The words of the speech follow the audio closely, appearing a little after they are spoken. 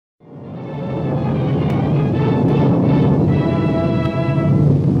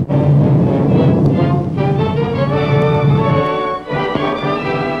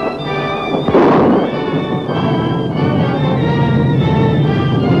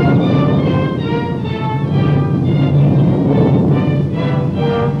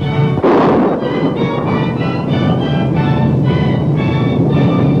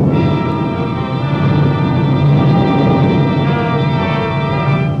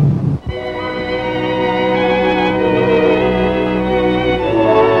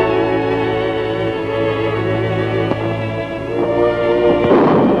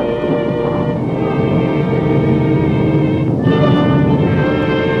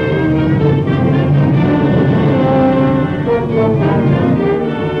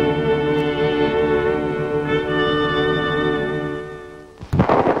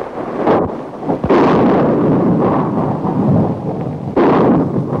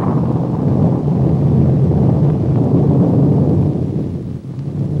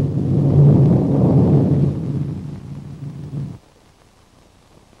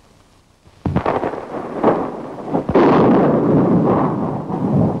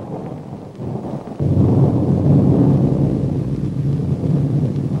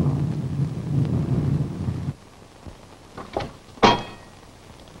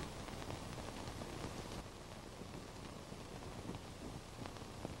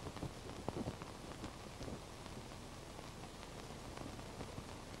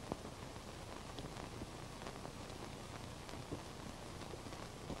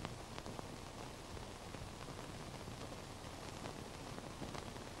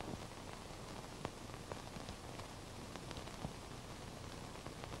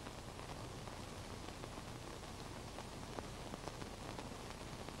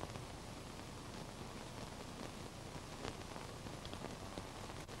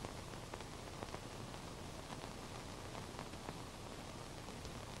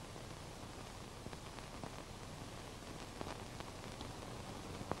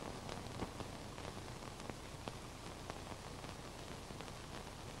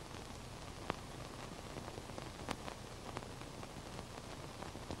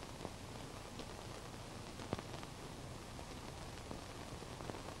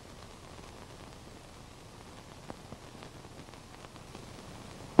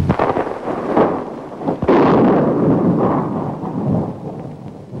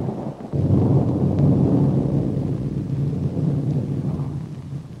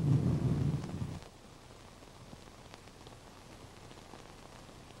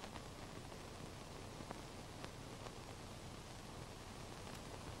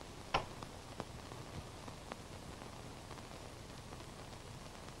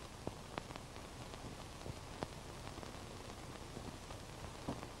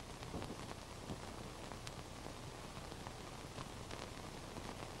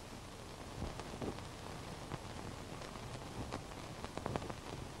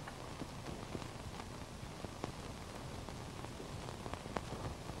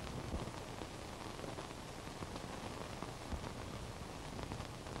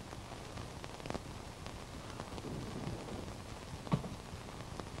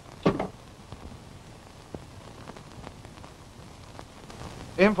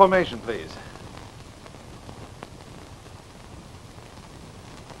Information, please.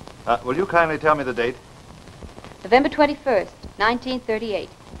 Will you kindly tell me the date? November 21st, 1938.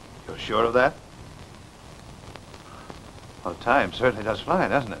 You're sure of that? Well, time certainly does fly,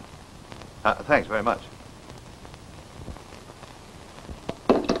 doesn't it? Thanks very much.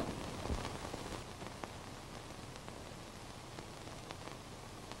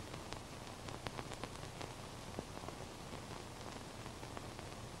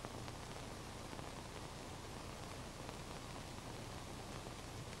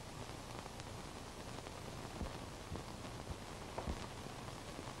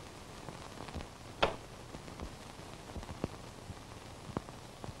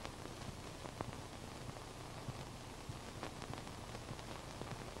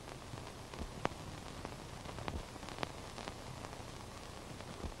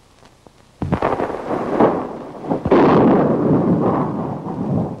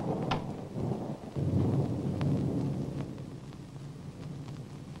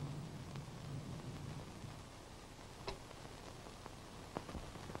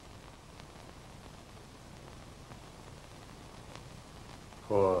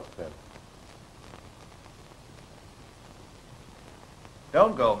 Poor fellow.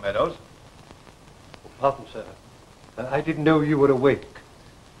 Don't go, Meadows. Pardon, sir. I didn't know you were awake.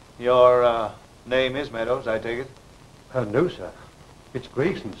 Your name is Meadows, I take it? No, sir. It's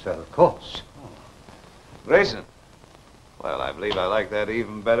Greyson, sir, of course. Oh. Greyson? Well, I believe I like that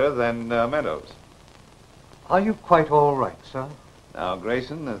even better than Meadows. Are you quite all right, sir? Now,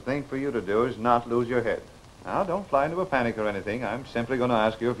 Greyson, the thing for you to do is not lose your head. Now, don't fly into a panic or anything. I'm simply going to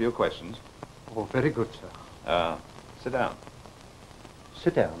ask you a few questions. Oh, very good, sir. Sit down.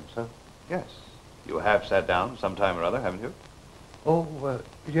 Sit down, sir? Yes. You have sat down sometime or other, haven't you? Oh,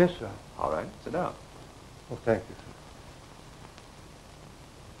 yes, sir. All right, sit down. Oh, thank you,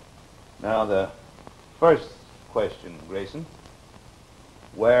 sir. Now, the first question, Greyson.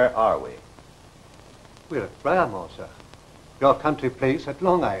 Where are we? We're at Briarmore, sir. Your country place at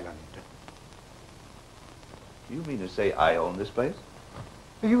Long Island. You mean to say I own this place?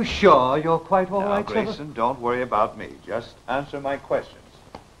 Are you sure you're quite all right, Greyson, sir? don't worry about me. Just answer my questions.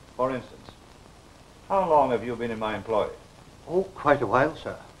 For instance, how long have you been in my employ? Oh, quite a while,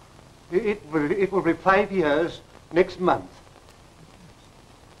 sir. It will be 5 years next month.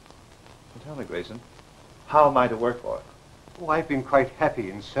 Well, tell me, Greyson, how am I to work for it? Oh, I've been quite happy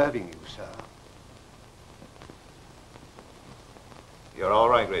in serving you, sir. You're all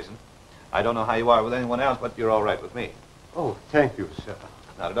right, Greyson. I don't know how you are with anyone else, but you're all right with me. Oh, thank you, sir.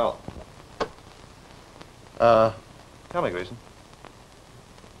 Not at all. Tell me, Greyson,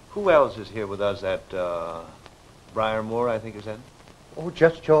 who else is here with us at Briarmore, I think you said? Oh,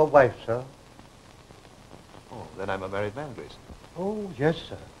 just your wife, sir. Oh, then I'm a married man, Greyson. Oh, yes,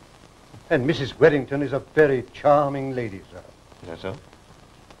 sir. And Mrs. Werrenden is a very charming lady, sir. Is that so?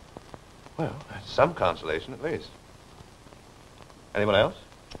 Well, that's some consolation at least. Anyone else?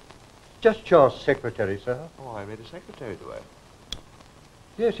 Just your secretary, sir. Oh, I made a secretary, do I?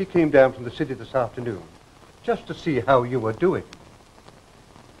 Yes, he came down from the city this afternoon, just to see how you were doing.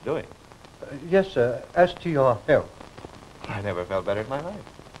 Doing? Yes, sir, as to your health. I never felt better in my life.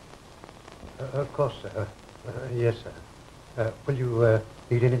 Of course, sir. Yes, sir. Will you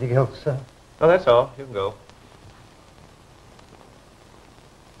need anything else, sir? No, that's all. You can go.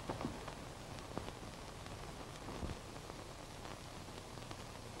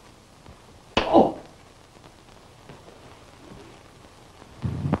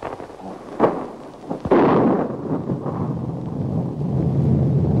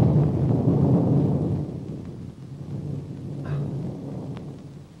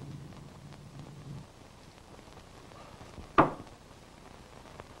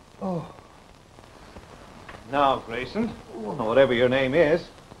 Now, Greyson, whatever your name is,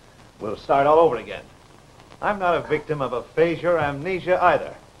 we'll start all over again. I'm not a victim of aphasia or amnesia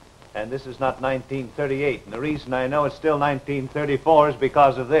either. And this is not 1938. And the reason I know it's still 1934 is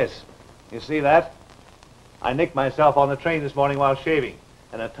because of this. You see that? I nicked myself on the train this morning while shaving.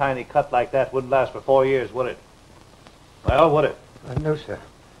 And a tiny cut like that wouldn't last for 4 years, would it? Well, would it? No, sir.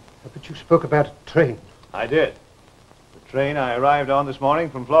 But you spoke about a train. I did. The train I arrived on this morning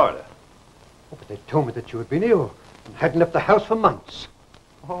from Florida. Oh, but they told me that you had been ill and hadn't left the house for months.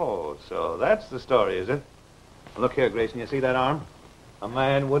 Oh, so that's the story, is it? Look here, Greyson, you see that arm? A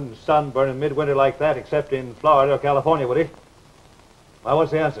man wouldn't sunburn in midwinter like that except in Florida or California, would he? Well,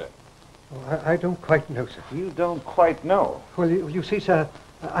 what's the answer? Oh, I don't quite know, sir. You don't quite know? Well, you see, sir,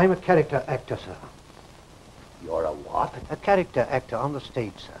 I'm a character actor, sir. You're a what? A character actor on the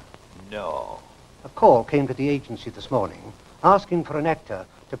stage, sir. No. A call came to the agency this morning asking for an actor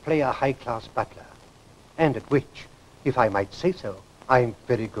to play a high-class butler, and at which, if I might say so, I'm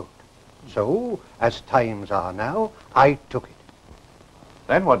very good. So, as times are now, I took it.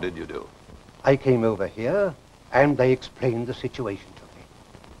 Then what did you do? I came over here, and they explained the situation to me.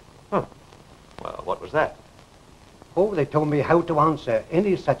 Huh. Well, what was that? Oh, they told me how to answer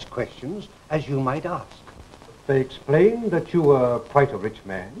any such questions as you might ask. They explained that you were quite a rich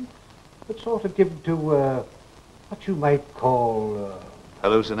man, but sort of given to, what you might call,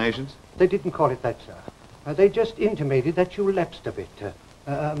 Hallucinations? They didn't call it that, sir. They just intimated that you lapsed a bit,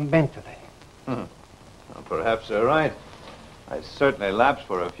 mentally. Well, perhaps they're right. I certainly lapsed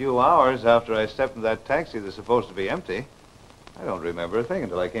for a few hours after I stepped in that taxi that's supposed to be empty. I don't remember a thing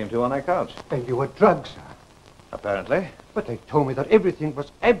until I came to on that couch. And you were drugged, sir. Apparently. But they told me that everything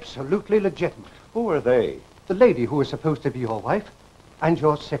was absolutely legitimate. Who were they? The lady who was supposed to be your wife and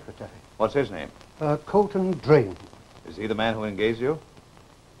your secretary. What's his name? Colton Drain. Is he the man who engaged you?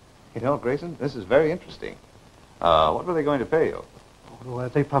 You know, Greyson, this is very interesting. What were they going to pay you? Oh,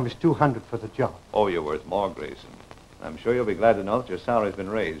 they promised $200 for the job. Oh, you're worth more, Greyson. I'm sure you'll be glad to know that your salary's been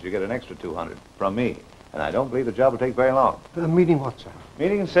raised. You get an extra $200 from me. And I don't believe the job will take very long. Meaning what, sir?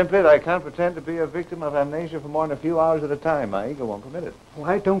 Meaning simply that I can't pretend to be a victim of amnesia for more than a few hours at a time. My ego won't permit it. Oh,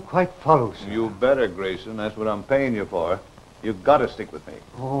 I don't quite follow, sir. You better, Greyson. That's what I'm paying you for. You've got to stick with me.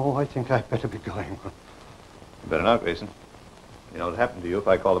 Oh, I think I'd better be going. You better not, Greyson. You know what happened to you if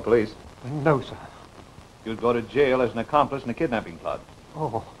I call the police? No, sir. You'd go to jail as an accomplice in a kidnapping plot.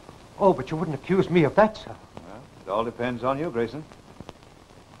 Oh, but you wouldn't accuse me of that, sir. Well, it all depends on you, Greyson.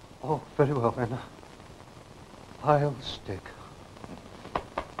 Oh, very well, then. I'll stick.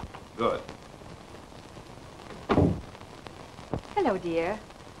 Good. Hello, dear.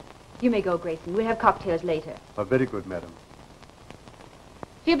 You may go, Greyson. We'll have cocktails later. Very good, madam.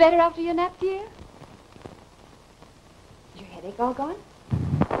 Feel better after your nap, dear? Is your headache all gone?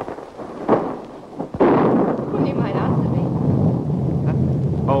 Well, you might answer me.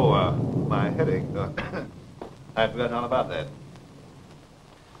 Oh, my headache. I'd forgotten all about that.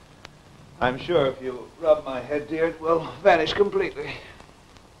 I'm sure if you rub my head, dear, it will vanish completely.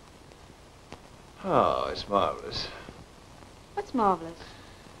 Oh, it's marvelous. What's marvelous?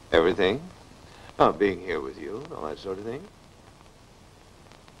 Everything. Oh, being here with you and all that sort of thing.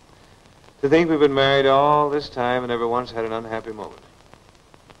 To think we've been married all this time and never once had an unhappy moment.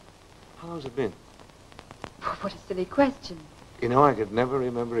 How long's it been? Oh, what a silly question. You know, I could never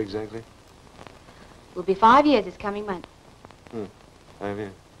remember exactly. Will be 5 years this coming month. 5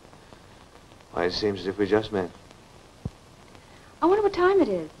 years. Why, it seems as if we just met. I wonder what time it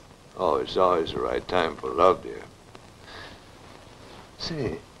is. Oh, it's always the right time for love, dear.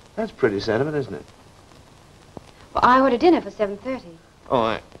 Say, that's pretty sentiment, isn't it? Well, I ordered dinner for 7:30. Oh,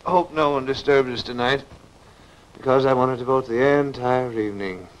 I hope no one disturbs us tonight, because I want to devote the entire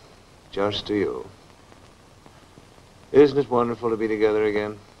evening just to you. Isn't it wonderful to be together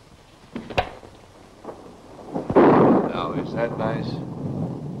again? Now, is that nice?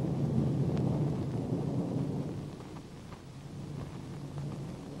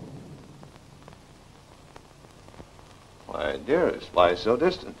 Why, dearest, why so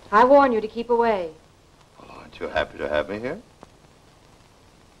distant? I warn you to keep away. Oh, aren't you happy to have me here?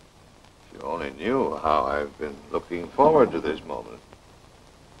 If you only knew how I've been looking forward to this moment.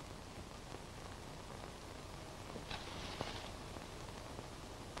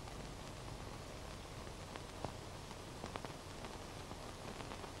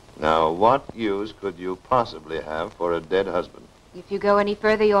 Now, what use could you possibly have for a dead husband? If you go any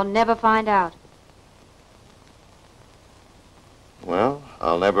further, you'll never find out. Well,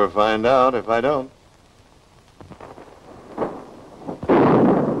 I'll never find out if I don't.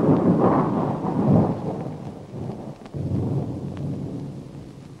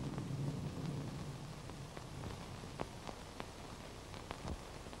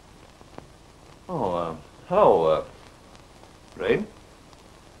 Hello, Rain?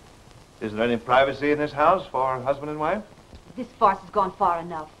 Isn't there any privacy in this house for husband and wife? This farce has gone far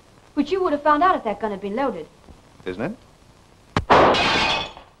enough. But you would have found out if that gun had been loaded. Isn't it?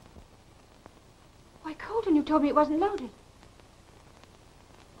 Why, Colton, you told me it wasn't loaded.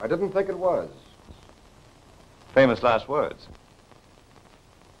 I didn't think it was. Famous last words.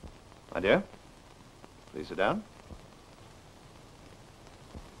 My dear, please sit down.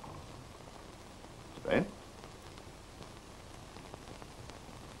 Spain.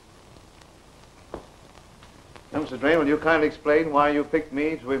 Now, Mr. Drain, will you kindly explain why you picked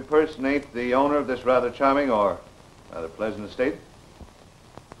me to impersonate the owner of this rather charming or rather pleasant estate?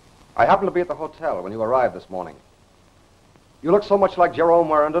 I happened to be at the hotel when you arrived this morning. You look so much like Jerome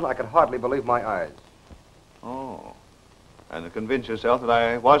Werrenden, I could hardly believe my eyes. Oh. And to convince yourself that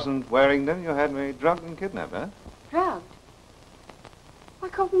I wasn't Werrenden, you had me drugged and kidnapped, huh? Drugged? Why,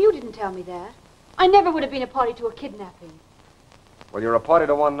 Colton, you didn't tell me that. I never would have been a party to a kidnapping. Well, you're a party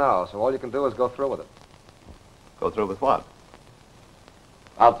to one now, so all you can do is go through with it. Go through with what?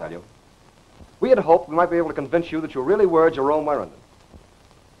 I'll tell you. We had hoped we might be able to convince you that you really were Jerome Werrenden.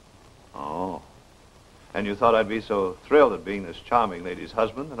 Oh. And you thought I'd be so thrilled at being this charming lady's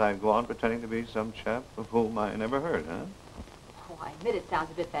husband that I'd go on pretending to be some chap of whom I never heard, huh? Oh, I admit it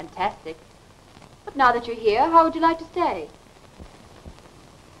sounds a bit fantastic. But now that you're here, how would you like to stay?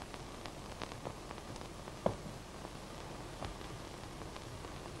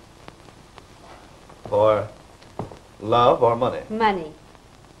 For love or money? Money.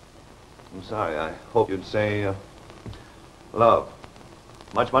 I'm sorry, I hope you'd say love.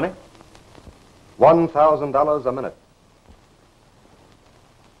 Much money? $1,000 a minute.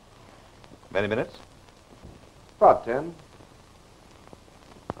 Many minutes? About 10.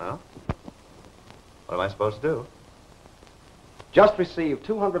 Well, what am I supposed to do? Just received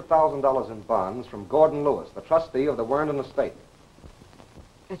 $200,000 in bonds from Gordon Lewis, the trustee of the Werrenden estate.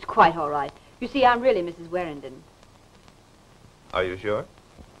 It's quite all right. You see, I'm really Mrs. Werrenden. Are you sure?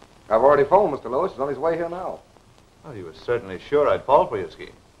 I've already phoned Mr. Lewis. He's on his way here now. Well, you were certainly sure I'd fall for your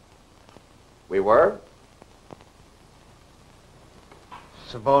scheme. We were?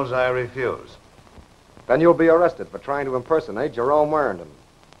 Suppose I refuse. Then you'll be arrested for trying to impersonate Jerome Werrenden.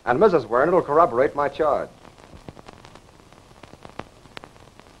 And Mrs. Werrenden will corroborate my charge.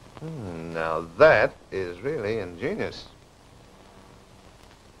 Now that is really ingenious.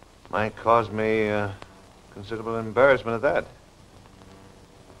 Might cause me considerable embarrassment at that.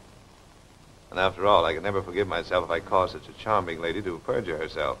 And after all, I could never forgive myself if I caused such a charming lady to perjure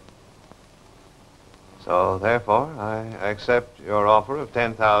herself. So, therefore, I accept your offer of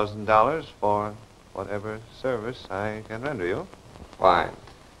 $10,000 for whatever service I can render you. Fine.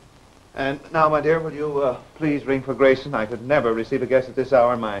 And now, my dear, will you please ring for Greyson? I could never receive a guest at this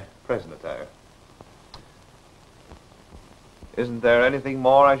hour in my present attire. Isn't there anything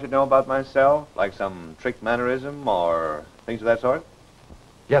more I should know about myself? Like some trick mannerism or things of that sort?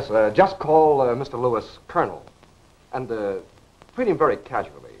 Yes, just call Mr. Lewis Colonel. And treat him very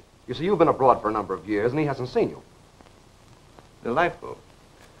casually. You see, you've been abroad for a number of years, and he hasn't seen you. Delightful.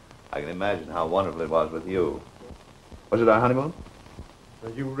 I can imagine how wonderful it was with you. Was it our honeymoon?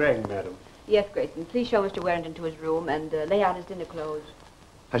 You rang, madam. Yes, Greyson. Please show Mr. Werrenden to his room and lay out his dinner clothes.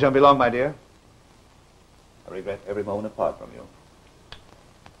 I shan't be long, my dear. I regret every moment apart from you.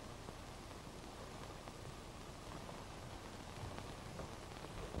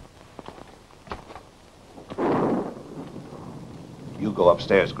 You go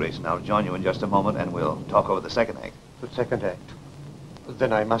upstairs, Greyson. I'll join you in just a moment, and we'll talk over the second act. The second act.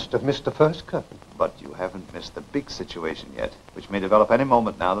 Then I must have missed the first curtain. But you haven't missed the big situation yet, which may develop any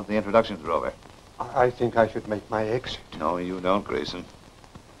moment now that the introductions are over. I think I should make my exit. No, you don't, Greyson.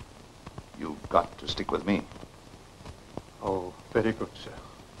 You've got to stick with me. Oh, very good, sir.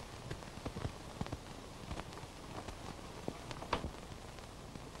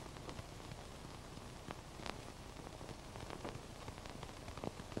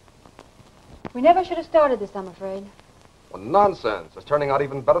 We never should have started this, I'm afraid. Well, nonsense. It's turning out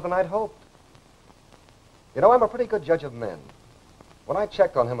even better than I'd hoped. You know, I'm a pretty good judge of men. When I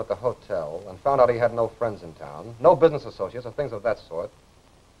checked on him at the hotel and found out he had no friends in town, no business associates or things of that sort,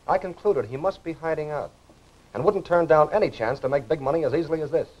 I concluded he must be hiding out and wouldn't turn down any chance to make big money as easily as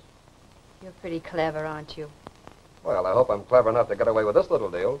this. You're pretty clever, aren't you? Well, I hope I'm clever enough to get away with this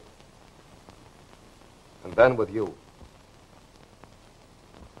little deal. And then with you.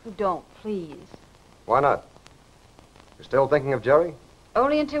 Don't, please. Why not? You're still thinking of Jerry?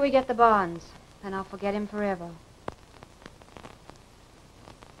 Only until we get the bonds. Then I'll forget him forever.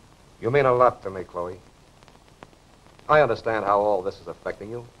 You mean a lot to me, Chloe. I understand how all this is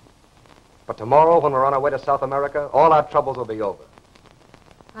affecting you. But tomorrow, when we're on our way to South America, all our troubles will be over.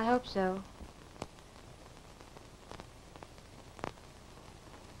 I hope so.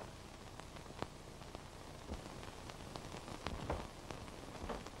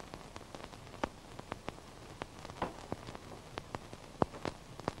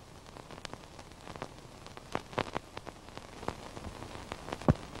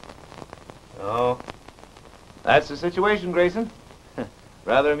 Oh, that's the situation, Greyson.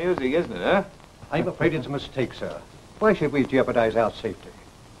 Rather amusing, isn't it, huh? I'm afraid it's a mistake, sir. Why should we jeopardize our safety?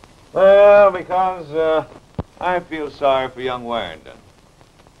 Well, because I feel sorry for young Werrenden.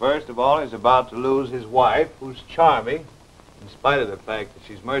 First of all, he's about to lose his wife, who's charming, in spite of the fact that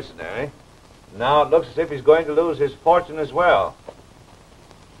she's mercenary. Now it looks as if he's going to lose his fortune as well.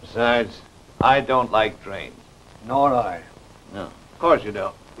 Besides, I don't like trains. Nor I. No, of course you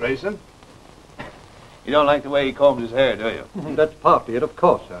don't. Greyson? You don't like the way he combs his hair, do you? That's partly it, of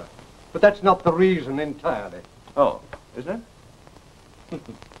course, sir. But that's not the reason entirely. Oh, isn't it?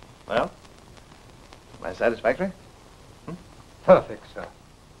 Well, am I satisfactory? Perfect, sir.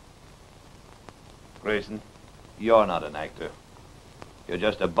 Greyson, you're not an actor. You're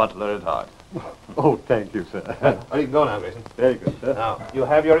just a butler at heart. Oh, thank you, sir. Oh, you can go now, Greyson. Very good, sir. Now, you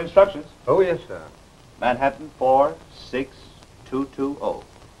have your instructions. Oh, yes, sir. Manhattan 46220.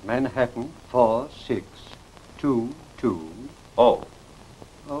 Manhattan 46220. Oh,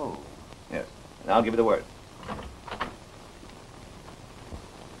 Oh. yes. And I'll give you the word.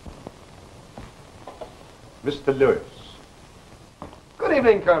 Mr. Lewis. Good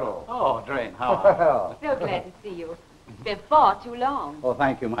evening, Colonel. Oh, Drain, how are So glad to see you. It's been far too long. you? Oh,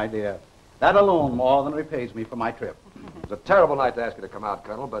 thank you, my dear. That alone more than repays me for my trip. It was a terrible night to ask you to come out,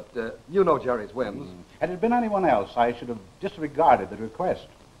 Colonel, but you know Jerry's whims. Had it been anyone else, I should have disregarded the request.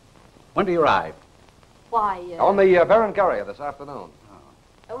 When do you arrive? Why, On the Berengaria this afternoon.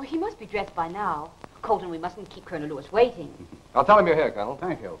 Oh, he must be dressed by now. Colton, we mustn't keep Colonel Lewis waiting. I'll tell him you're here, Colonel.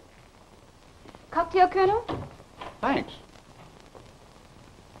 Thank you. Cocktail, Colonel? Thanks.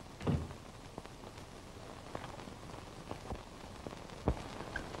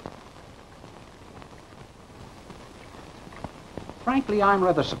 Frankly, I'm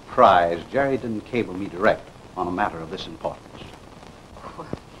rather surprised Jerry didn't cable me direct on a matter of this importance.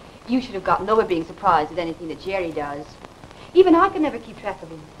 You should have gotten over being surprised at anything that Jerry does. Even I could never keep track of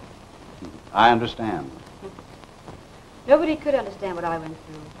him. I understand. Nobody could understand what I went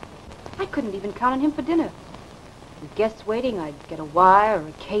through. I couldn't even count on him for dinner. With guests waiting, I'd get a wire or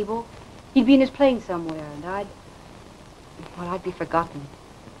a cable. He'd be in his plane somewhere, and I'd be forgotten.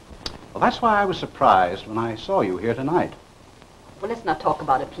 Well, that's why I was surprised when I saw you here tonight. Well, let's not talk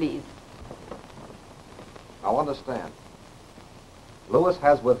about it, please. Now understand. Lewis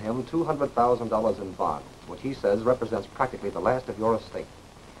has with him $200,000 in bonds, which he says represents practically the last of your estate,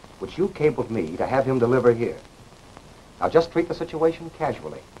 which you cabled me to have him deliver here. Now just treat the situation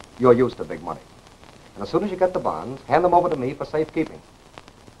casually. You're used to big money. And as soon as you get the bonds, hand them over to me for safekeeping.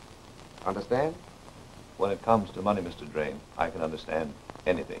 Understand? When it comes to money, Mr. Drain, I can understand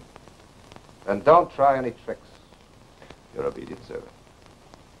anything. Then don't try any tricks. Your obedient servant.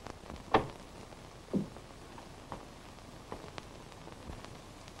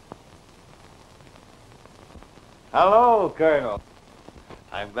 Hello, Colonel.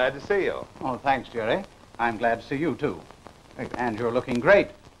 I'm glad to see you. Oh, thanks, Jerry. I'm glad to see you, too. And you're looking great.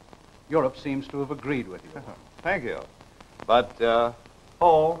 Europe seems to have agreed with you. Thank you. But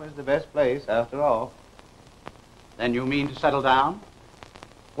home is the best place, after all. Then you mean to settle down?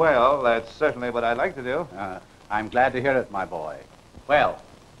 Well, that's certainly what I'd like to do. I'm glad to hear it, my boy. Well,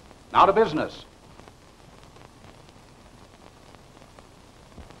 now to business.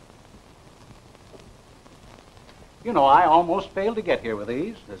 You know, I almost failed to get here with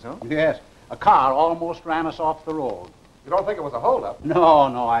these. So? Yes. A car almost ran us off the road. You don't think it was a holdup?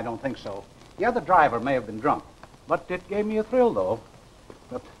 No, I don't think so. The other driver may have been drunk. But it gave me a thrill, though.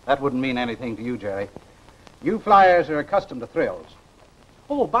 But that wouldn't mean anything to you, Jerry. You flyers are accustomed to thrills.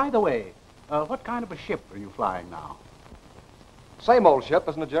 Oh, by the way, what kind of a ship are you flying now? Same old ship,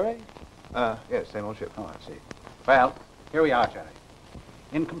 isn't it, Jerry? Yes, same old ship. Oh, I see. Well, here we are, Jerry.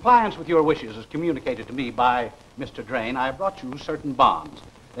 In compliance with your wishes as communicated to me by Mr. Drain, I brought you certain bonds.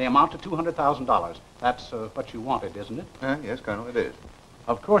 They amount to $200,000. That's what you wanted, isn't it? Yes, Colonel, it is.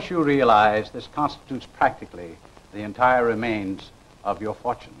 Of course you realize this constitutes practically the entire remains of your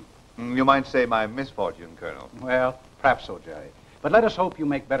fortune. You might say my misfortune, Colonel. Well, perhaps so, Jerry. But let us hope you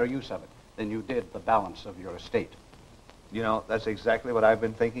make better use of it than you did the balance of your estate. You know, that's exactly what I've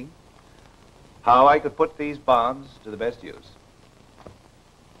been thinking. How I could put these bonds to the best use.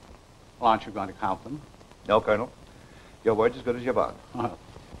 Well, aren't you going to count them? No, Colonel. Your word's as good as your bond. Well,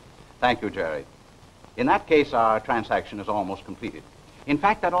 thank you, Jerry. In that case, our transaction is almost completed. In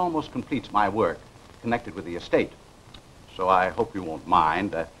fact, that almost completes my work connected with the estate. So I hope you won't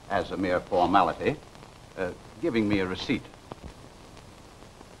mind, as a mere formality, giving me a receipt.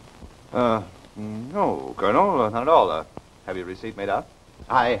 No, Colonel, not at all. Have your receipt made out?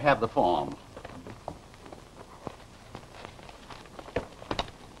 I have the form.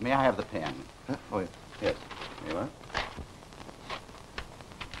 May I have the pen? Oh, yes. Yes. Here you are.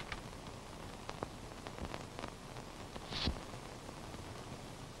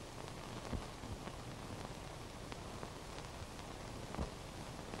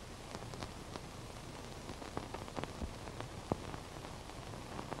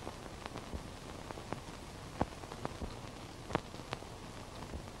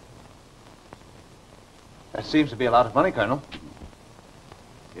 That seems to be a lot of money, Colonel.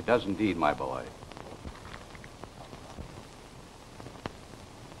 It does indeed, my boy.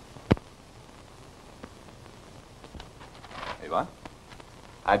 Hey, what?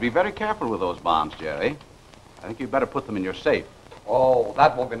 I'd be very careful with those bonds, Jerry. I think you'd better put them in your safe. Oh,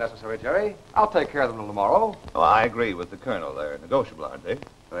 that won't be necessary, Jerry. I'll take care of them till tomorrow. Oh, I agree with the Colonel. They're negotiable, aren't they?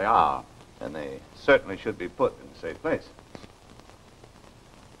 They are. And they certainly should be put in a safe place.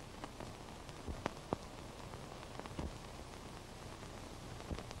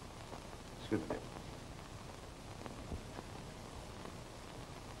 Excuse me.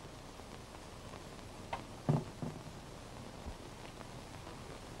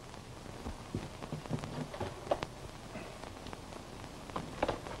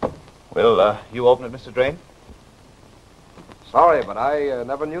 Will you open it, Mr. Drain? Sorry, but I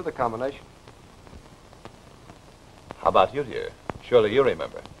never knew the combination. How about you, dear? Surely you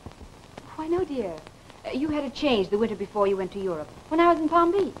remember. Why, no, dear. You had a change the winter before you went to Europe, when I was in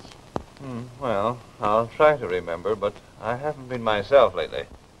Palm Beach. Well, I'll try to remember, but I haven't been myself lately.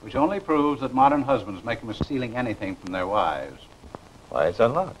 Which only proves that modern husbands make a mistake stealing anything from their wives. Why, it's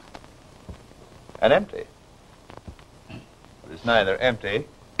unlocked. And empty. But it's neither empty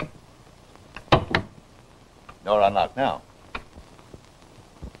nor unlocked now.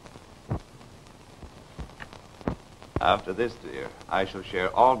 After this, dear, I shall share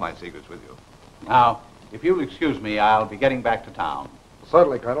all my secrets with you. Now, if you'll excuse me, I'll be getting back to town.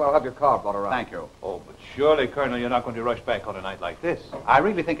 Certainly, Colonel. I'll have your car brought around. Thank you. Oh, but surely, Colonel, you're not going to rush back on a night like this. I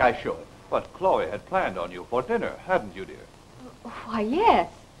really think I should. But Chloe had planned on you for dinner, hadn't you, dear? Why, yes.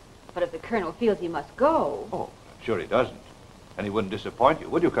 But if the Colonel feels he must go... Oh, I'm sure he doesn't. And he wouldn't disappoint you,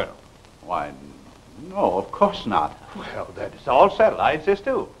 would you, Colonel? Why, no, of course not. Well, then it's all settled. I insist,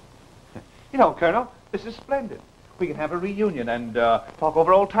 too. You know, Colonel, this is splendid. We can have a reunion and talk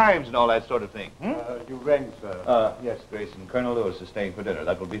over old times and all that sort of thing. You rang, sir. Yes, Greyson. Colonel Lewis is staying for dinner.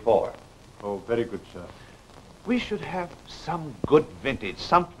 That will be 4. Oh, very good, sir. We should have some good vintage,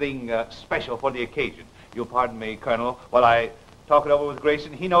 something special for the occasion. You'll pardon me, Colonel, while I talk it over with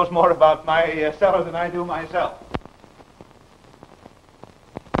Greyson. He knows more about my cellar than I do myself.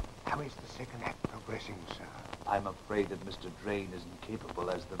 How is the second act progressing, sir? I'm afraid that Mr. Drain isn't capable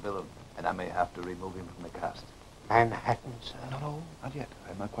as the villain, and I may have to remove him from the cast. Manhattan, sir? No, not yet.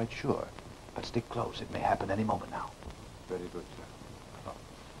 I'm not quite sure. But stick close. It may happen any moment now. Very good, sir.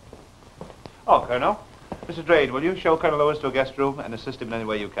 Oh, Colonel. Mr. Drain, will you show Colonel Lewis to a guest room and assist him in any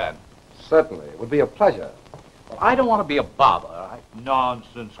way you can? Certainly. It would be a pleasure. Well, I don't want to be a bother.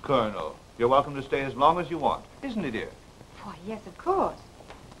 Nonsense, Colonel. You're welcome to stay as long as you want. Isn't it, dear? Why, yes, of course.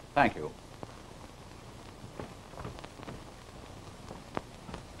 Thank you.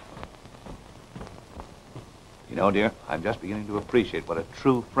 You know, dear, I'm just beginning to appreciate what a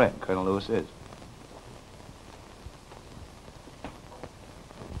true friend Colonel Lewis is.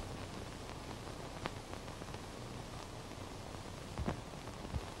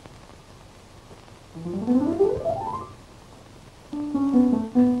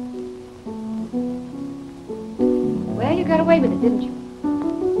 Well, you got away with it, didn't you?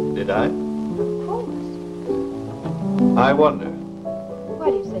 Did I? Of course. I wonder. Why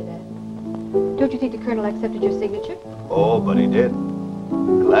do you say that? Don't you think the Colonel accepted your signature? Oh, but he did.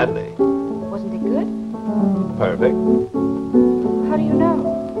 Gladly. Wasn't it good? Perfect. How do you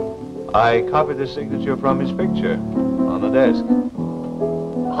know? I copied the signature from his picture on the desk.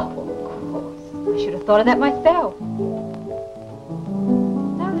 Oh, of course. I should have thought of that myself.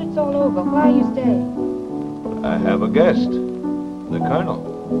 Now that it's all over, why are you staying? I have a guest. The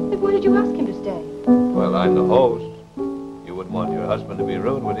Colonel. Then why did you ask him to stay? Well, I'm the host. You wouldn't want your husband to be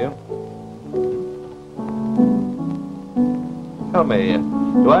rude, would you? Tell me,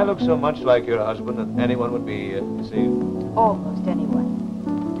 do I look so much like your husband that anyone would be deceived? Almost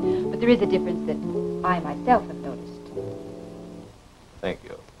anyone. But there is a difference that I myself have noticed. Thank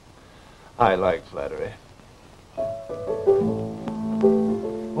you. I like flattery.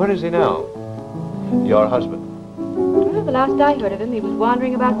 Where is he now? Your husband? Well, the last I heard of him, he was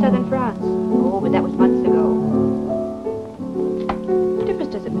wandering about southern France. Oh, but that was months ago. What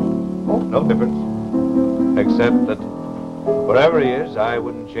difference does it make? Oh, no difference. Except that wherever he is, I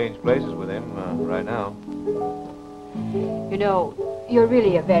wouldn't change places with him right now. You know, you're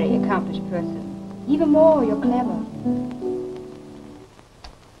really a very accomplished person. Even more, you're clever.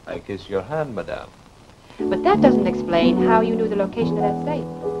 I kiss your hand, madame. But that doesn't explain how you knew the location of that safe.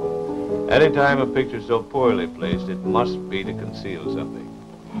 Anytime a picture's so poorly placed, it must be to conceal something.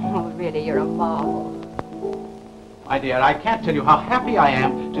 Oh, really, you're a marvel. My dear, I can't tell you how happy I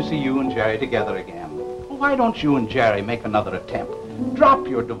am to see you and Jerry together again. Why don't you and Jerry make another attempt? Drop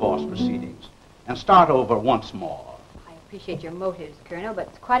your divorce proceedings and start over once more. I appreciate your motives, Colonel, but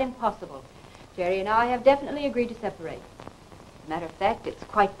it's quite impossible. Jerry and I have definitely agreed to separate. As a matter of fact, it's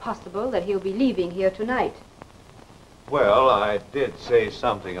quite possible that he'll be leaving here tonight. Well, I did say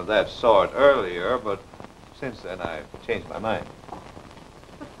something of that sort earlier, but since then I've changed my mind.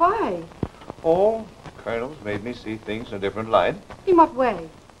 But why? Oh, Colonel's made me see things in a different light. In what way?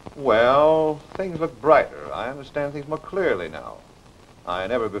 Well, things look brighter. I understand things more clearly now. I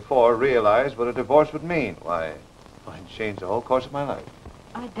never before realized what a divorce would mean. Why, I'd change the whole course of my life.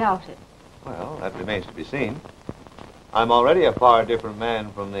 I doubt it. Well, that remains to be seen. I'm already a far different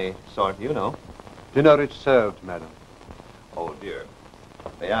man from the sort you know. Dinner is served, madam. Oh, dear.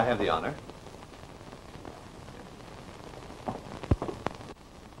 May I have the honor?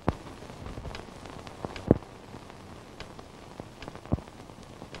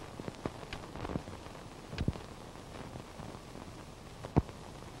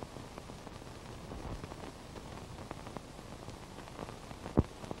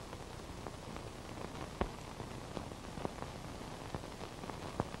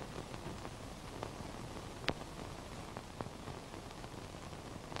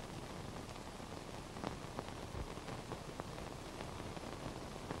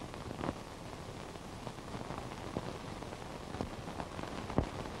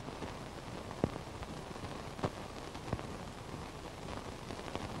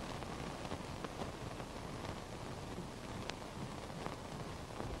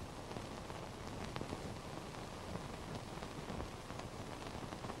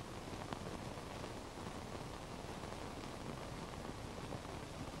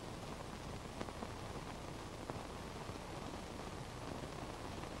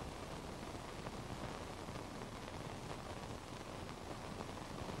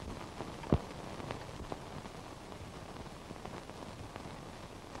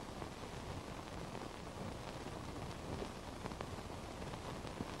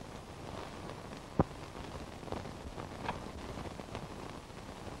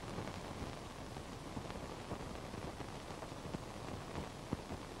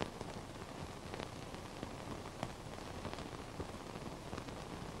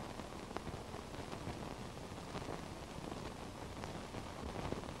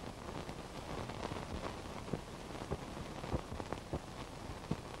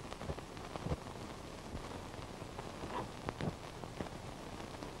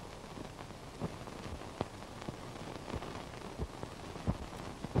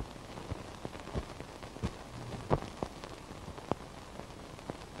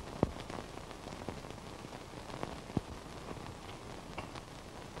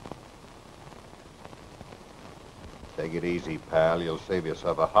 Take it easy, pal. You'll save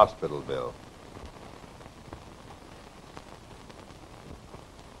yourself a hospital bill.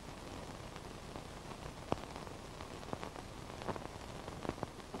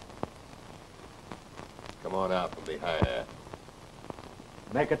 Come on out from behind there.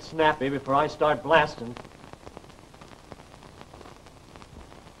 Make it snappy before I start blasting.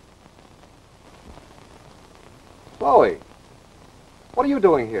 Chloe, what are you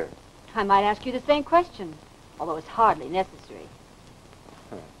doing here? I might ask you the same question, although it's hardly necessary.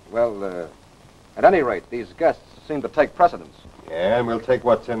 Well, at any rate, these guests seem to take precedence. Yeah, and we'll take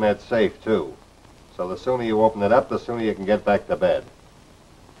what's in that safe, too. So the sooner you open it up, the sooner you can get back to bed.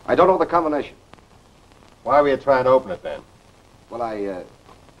 I don't know the combination. Why were you trying to open it, then? Well, I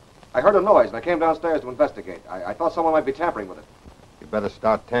heard a noise, and I came downstairs to investigate. I thought someone might be tampering with it. You better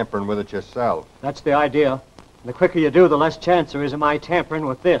start tampering with it yourself. That's the idea. The quicker you do, the less chance there is of my tampering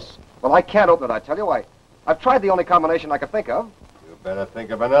with this. Well, I can't open it, I tell you. I've tried the only combination I could think of. You better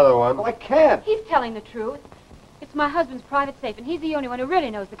think of another one. Well, I can't. He's telling the truth. It's my husband's private safe, and he's the only one who really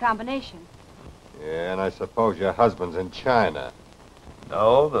knows the combination. Yeah, and I suppose your husband's in China.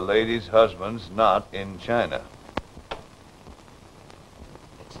 No, the lady's husband's not in China.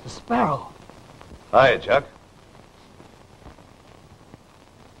 It's the Sparrow. Hiya, Chuck.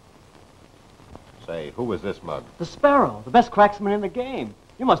 Say, who was this mug? The Sparrow, the best cracksman in the game.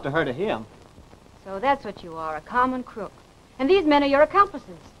 You must have heard of him. So that's what you are, a common crook. And these men are your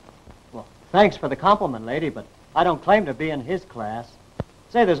accomplices. Well, thanks for the compliment, lady, but I don't claim to be in his class.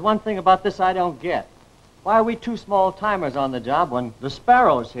 Say, there's one thing about this I don't get. Why are we two small-timers on the job when the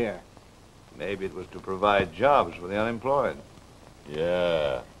Sparrow's here? Maybe it was to provide jobs for the unemployed.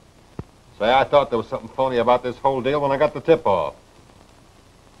 Yeah. Say, I thought there was something phony about this whole deal when I got the tip-off.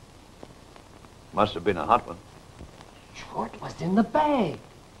 Must have been a hot one. Sure, it was in the bag.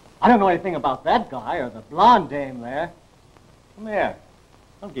 I don't know anything about that guy or the blonde dame there. Come here.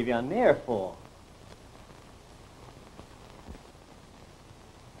 I'll give you an earful.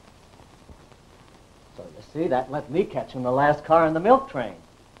 So the See, that let me catch him the last car in the milk train.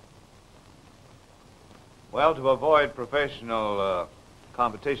 Well, to avoid professional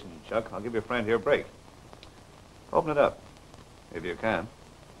competition, Chuck, I'll give your friend here a break. Open it up, if you can.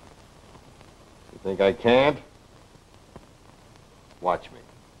 You think I can't? Watch me.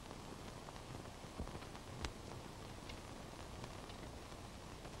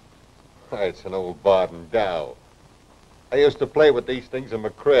 It's an old Barton Dow. I used to play with these things in my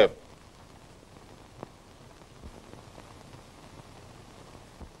crib.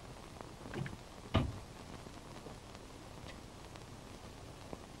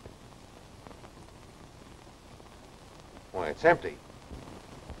 Why, it's empty.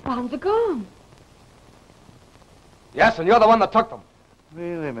 Bonds are gone. Yes, and you're the one that took them.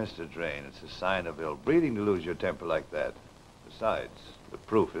 Really, Mr. Drain, it's a sign of ill breeding to lose your temper like that. Besides, the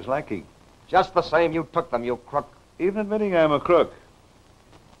proof is lacking. Just the same, you took them, you crook. Even admitting I'm a crook,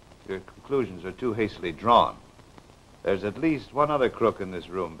 your conclusions are too hastily drawn. There's at least one other crook in this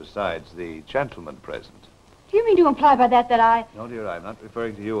room besides the gentleman present. Do you mean to imply by that I... No, dear, I'm not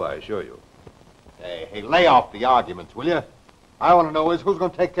referring to you, I assure you. Hey, lay off the arguments, will you? I want to know is who's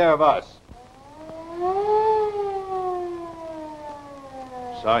going to take care of us?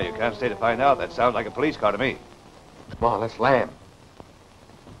 Sorry, you can't stay to find out. That sounds like a police car to me. Come on, let's lamb.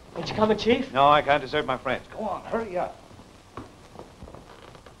 Ain't you coming, Chief? No, I can't desert my friends. Go on, hurry up.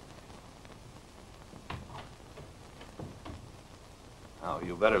 Now,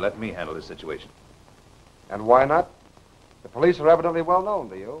 you better let me handle this situation. And why not? The police are evidently well known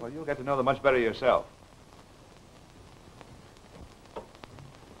to you. Well, you'll get to know them much better yourself.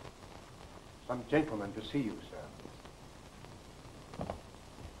 Some gentleman to see you, sir.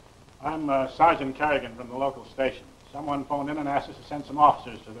 I'm Sergeant Kerrigan from the local station. Someone phoned in and asked us to send some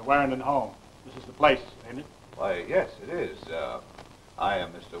officers to the Werrenden home. This is the place, ain't it? Why, yes, it is. I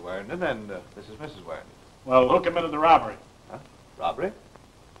am Mr. Werrenden, and this is Mrs. Werrenden. Well, who committed the robbery? Huh? Robbery?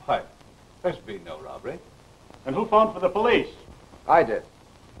 Why, there's been no robbery. And who phoned for the police? I did.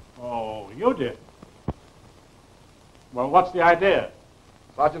 Oh, you did. Well, what's the idea?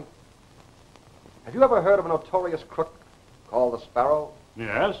 Sergeant, have you ever heard of a notorious crook called the Sparrow?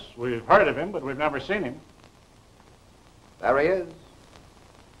 Yes, we've heard of him, but we've never seen him. There he is.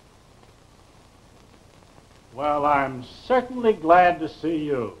 Well, I'm certainly glad to see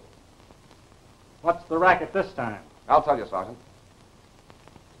you. What's the racket this time? I'll tell you, Sergeant.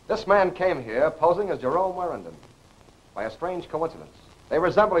 This man came here posing as Jerome Werrenden. By a strange coincidence, they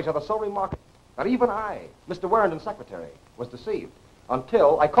resemble each other so remarkably that even I, Mr. Werrenden's secretary, was deceived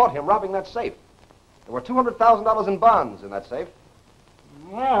until I caught him robbing that safe. There were $200,000 in bonds in that safe.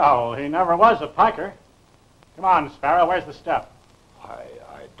 Well, he never was a piker. Come on, Sparrow, where's the stuff? Why,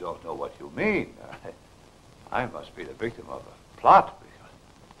 I don't know what you mean. I must be the victim of a plot.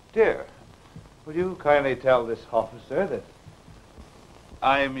 Dear, would you kindly tell this officer that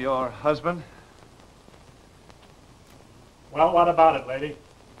I'm your husband? Well, what about it, lady?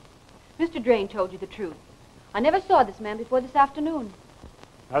 Mr. Drain told you the truth. I never saw this man before this afternoon.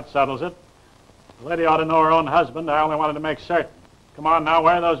 That settles it. The lady ought to know her own husband. I only wanted to make certain. Come on now,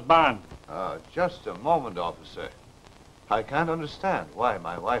 where are those bonds? Just a moment, officer. I can't understand why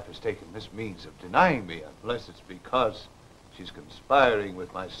my wife has taken this means of denying me, unless it's because she's conspiring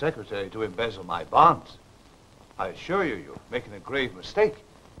with my secretary to embezzle my bonds. I assure you, you're making a grave mistake.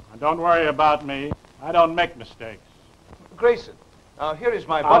 Now, don't worry about me. I don't make mistakes. Greyson, here is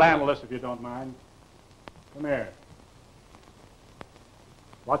my I'll butler. handle this if you don't mind. Come here.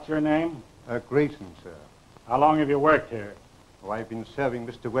 What's your name? Greyson, sir. How long have you worked here? Oh, I've been serving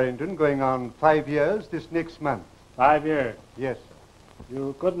Mr. Werrenden going on 5 years this next month. 5 years. Yes, sir.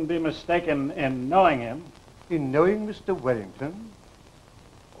 You couldn't be mistaken in knowing him. In knowing Mr. Werrenden?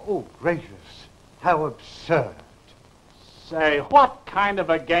 Oh, gracious, how absurd. Say, what kind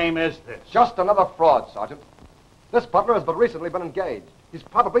of a game is this? Just another fraud, Sergeant. This butler has but recently been engaged. He's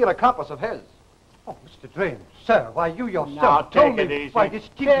probably an accomplice of his. Oh, Mr. Drain, sir, why you yourself Now, told take me... it easy. Why, this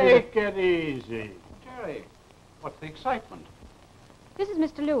Take it easy. Jerry, what's the excitement? This is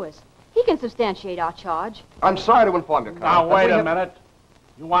Mr. Lewis. He can substantiate our charge. I'm sorry to inform you, Colonel. Now, that wait we a have- minute.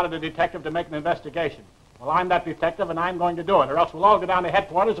 You wanted a detective to make an investigation. Well, I'm that detective, and I'm going to do it, or else we'll all go down to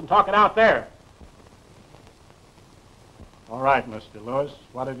headquarters and talk it out there. All right, Mr. Lewis,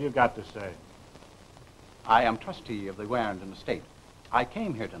 what have you got to say? I am trustee of the Werrenden estate. I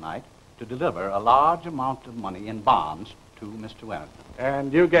came here tonight to deliver a large amount of money in bonds to Mr. Werrenden.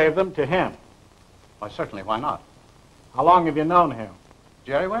 And you gave them to him. Why, certainly, why not? How long have you known him?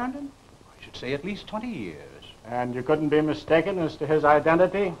 Jerry Werrenden? I should say at least 20 years. And you couldn't be mistaken as to his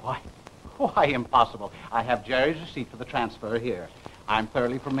identity? Why, impossible. I have Jerry's receipt for the transfer here. I'm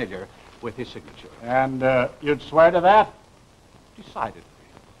thoroughly familiar with his signature. And you'd swear to that? Decidedly.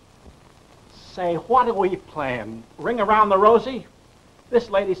 Say, what are we playing? Ring around the rosy? This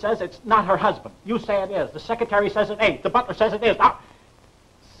lady says it's not her husband. You say it is. The secretary says it ain't. The butler says it is. Now,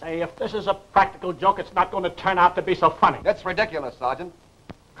 say, if this is a practical joke, it's not going to turn out to be so funny. That's ridiculous, Sergeant.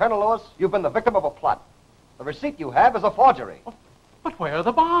 Colonel Lewis, you've been the victim of a plot. The receipt you have is a forgery. Oh, but where are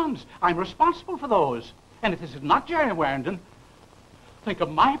the bonds? I'm responsible for those. And if this is not Jerry Werrenden, think of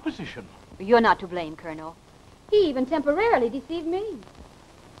my position. You're not to blame, Colonel. He even temporarily deceived me.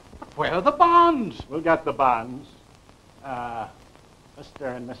 But where are the bonds? We'll get the bonds.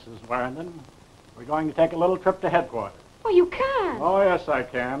 Mr. and Mrs. Werrenden, we're going to take a little trip to headquarters. Oh, you can't. Oh, yes, I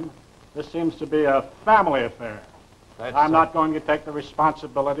can. This seems to be a family affair. I'm not going to take the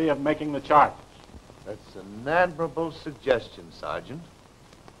responsibility of making the charges. That's an admirable suggestion, Sergeant.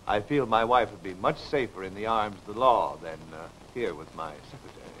 I feel my wife would be much safer in the arms of the law than here with my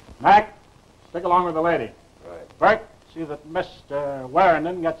secretary. Mac, stick along with the lady. Right. Burke, see that Mr.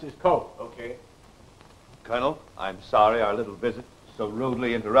 Werrenden gets his coat. Okay. Colonel, I'm sorry our little visit so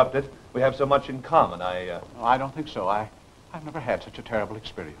rudely interrupted. We have so much in common. No, I don't think so. I've never had such a terrible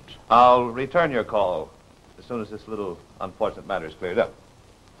experience. I'll return your call as soon as this little unfortunate matter is cleared up.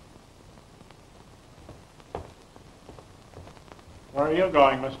 Where are you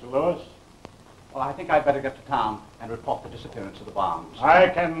going, Mr. Lewis? Well, I think I'd better get to town and report the disappearance of the bonds. I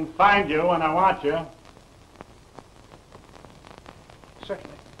can find you when I want you.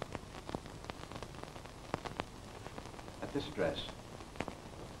 Certainly. At this address.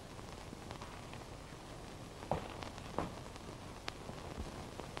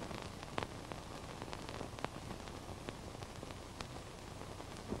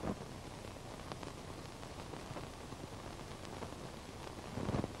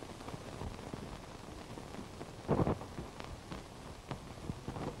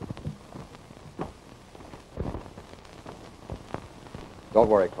 Don't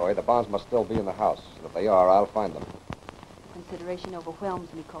worry, Chloe. The bonds must still be in the house. And if they are, I'll find them. Consideration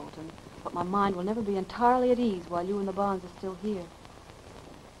overwhelms me, Colton. But my mind will never be entirely at ease while you and the bonds are still here.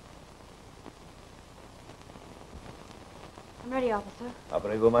 I'm ready, officer.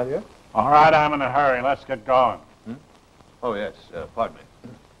 Après vous, my dear? All right, I'm in a hurry. Let's get going. Oh, yes. Pardon me.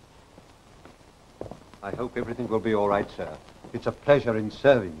 I hope everything will be all right, sir. It's a pleasure in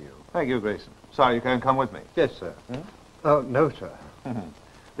serving you. Thank you, Greyson. Sorry you can't come with me. Yes, sir. Oh, no, sir.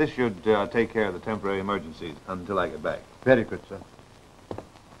 This should take care of the temporary emergencies until I get back. Very good, sir.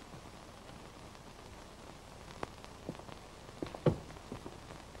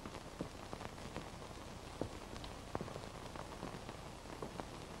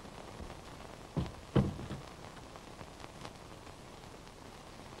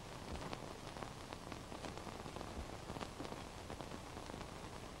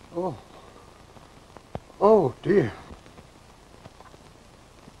 Oh, dear.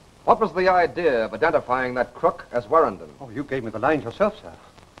 What was the idea of identifying that crook as Werrenden? Oh, you gave me the lines yourself, sir.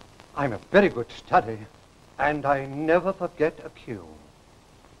 I'm a very good study, and I never forget a cue.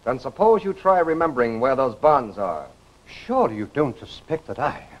 Then suppose you try remembering where those bonds are. Surely you don't suspect that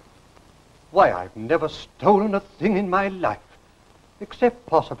I... Why, I've never stolen a thing in my life, except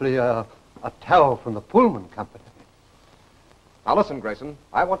possibly a towel from the Pullman Company. Now listen, Greyson.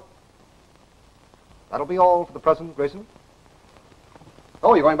 That'll be all for the present, Greyson.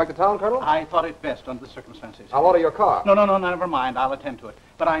 Oh, you going back to town, Colonel? I thought it best under the circumstances. I'll order your car. No, never mind. I'll attend to it.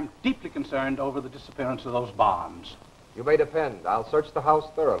 But I'm deeply concerned over the disappearance of those bonds. You may depend. I'll search the house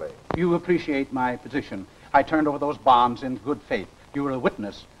thoroughly. You appreciate my position. I turned over those bonds in good faith. You were a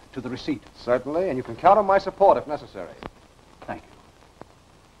witness to the receipt. Certainly, and you can count on my support if necessary. Thank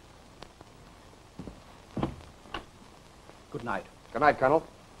you. Good night. Good night, Colonel.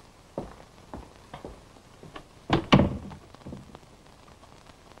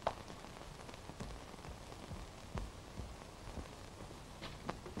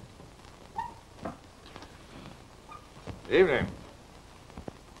 Evening.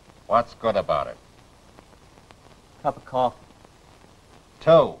 What's good about it? Cup of coffee.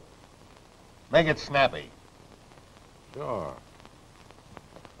 2. Make it snappy. Sure.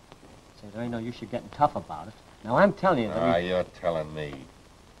 Say, there ain't no use you getting tough about it. Now, I'm telling you that You're telling me.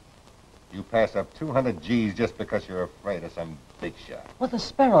 You pass up 200 G's just because you're afraid of some big shot. Well, the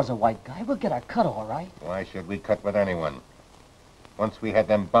Sparrow's a white guy. We'll get our cut all right. Why should we cut with anyone? Once we had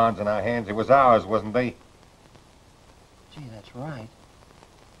them bonds in our hands, it was ours, wasn't they? Gee, that's right.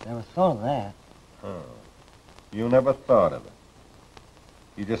 Never thought of that. Huh. You never thought of it.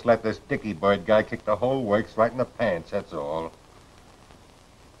 You just let this Dicky Bird guy kick the whole works right in the pants, that's all.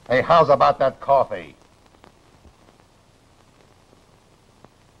 Hey, how's about that coffee?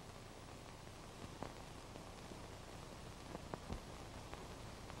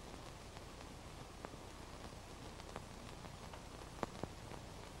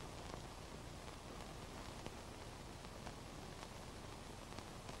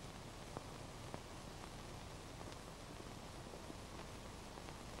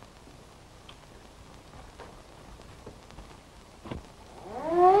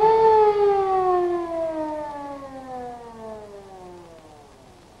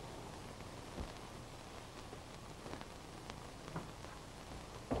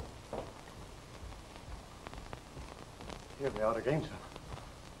 Here they are again, sir.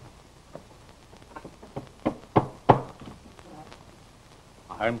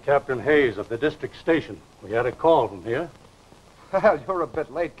 I'm Captain Hayes of the district station. We had a call from here. Well, you're a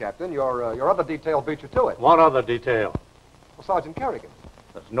bit late, Captain. Your other detail beat you to it. What other detail? Well, Sergeant Kerrigan.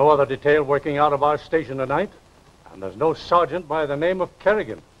 There's no other detail working out of our station tonight, and there's no sergeant by the name of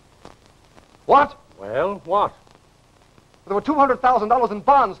Kerrigan. What? Well, what? There were $200,000 in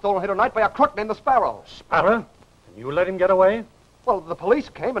bonds stolen here tonight by a crook named the Sparrow. Sparrow? Can you let him get away? Well, the police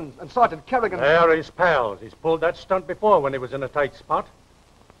came and Sergeant Kerrigan... They're his pals. He's pulled that stunt before when he was in a tight spot.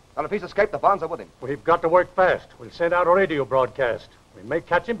 And if he's escaped, the bonds are with him. We've got to work fast. We'll send out a radio broadcast. We may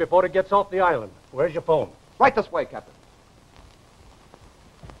catch him before he gets off the island. Where's your phone? Right this way, Captain.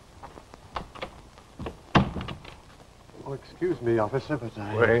 Oh, excuse me, officer, but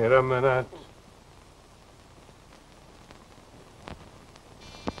I... Wait a minute.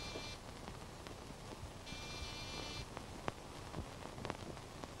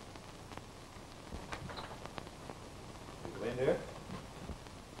 Go in here.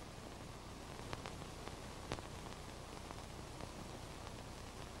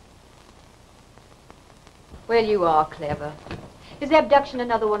 Well, you are clever. Is abduction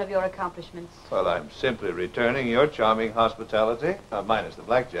another one of your accomplishments? Well, I'm simply returning your charming hospitality, minus the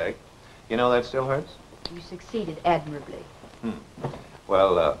blackjack. You know that still hurts? You succeeded admirably.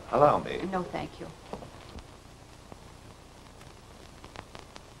 Well, allow me. No, thank you.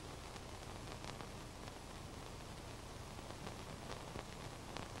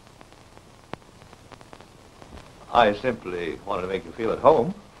 I simply wanted to make you feel at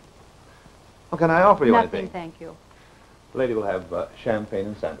home. Well, can I offer you Nothing, anything? thank you. The lady will have champagne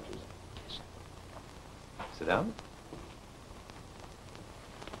and sandwiches. Sit down.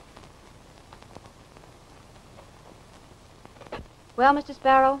 Well, Mr.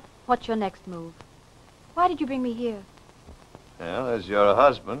 Sparrow, what's your next move? Why did you bring me here? Well, as your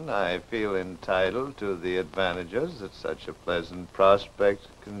husband, I feel entitled to the advantages that such a pleasant prospect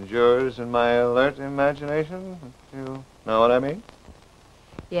conjures in my alert imagination. You know what I mean?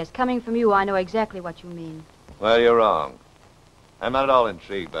 Yes, coming from you, I know exactly what you mean. Well, you're wrong. I'm not at all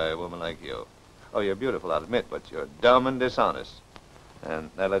intrigued by a woman like you. Oh, you're beautiful, I'll admit, but you're dumb and dishonest. And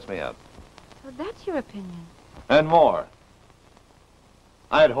that lets me out. So that's your opinion. And more.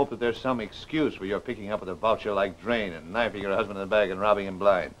 I'd hope that there's some excuse for your picking up with a voucher like Drain and knifing your husband in the back and robbing him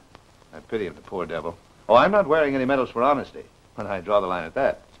blind. I pity him, the poor devil. Oh, I'm not wearing any medals for honesty, but I draw the line at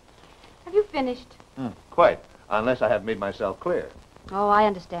that. Have you finished? Quite, unless I have made myself clear. Oh, I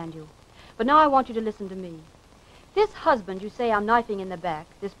understand you. But now I want you to listen to me. This husband you say I'm knifing in the back,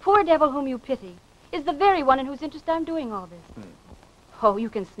 this poor devil whom you pity, is the very one in whose interest I'm doing all this. Oh, you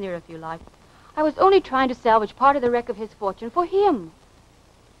can sneer if you like. I was only trying to salvage part of the wreck of his fortune for him.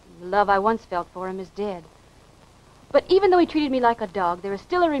 The love I once felt for him is dead. But even though he treated me like a dog, there is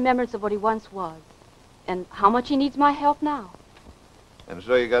still a remembrance of what he once was. And how much he needs my help now. And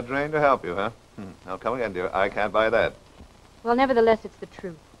so you got Drain to help you, huh? Now come again, dear. I can't buy that. Well, nevertheless, it's the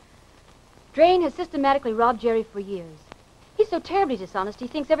truth. Drain has systematically robbed Jerry for years. He's so terribly dishonest, he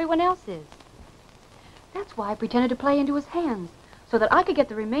thinks everyone else is. That's why I pretended to play into his hands, so that I could get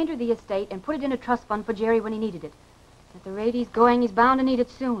the remainder of the estate and put it in a trust fund for Jerry when he needed it. At the rate he's going, he's bound to need it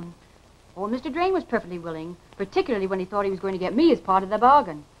soon. Oh, Mr. Drain was perfectly willing, particularly when he thought he was going to get me as part of the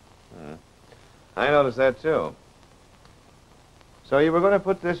bargain. I noticed that, too. So you were going to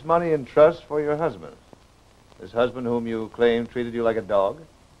put this money in trust for your husband? This husband whom you claim treated you like a dog?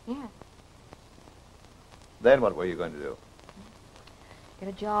 Yes. Then what were you going to do? Get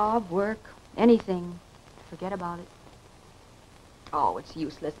a job, work, anything. Forget about it. Oh, it's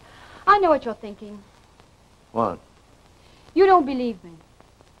useless. I know what you're thinking. What? You don't believe me.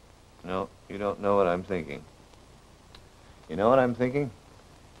 No, you don't know what I'm thinking. You know what I'm thinking?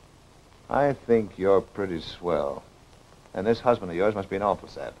 I think you're pretty swell. And this husband of yours must be an awful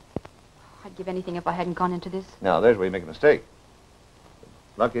sap. I'd give anything if I hadn't gone into this. Now, there's where you make a mistake.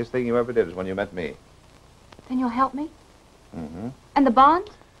 The luckiest thing you ever did is when you met me. Then you'll help me? Mm-hmm. And the bonds?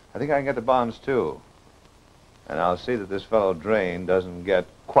 I think I can get the bonds, too. And I'll see that this fellow Drain doesn't get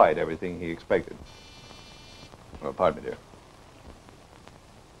quite everything he expected. Oh, pardon me, dear.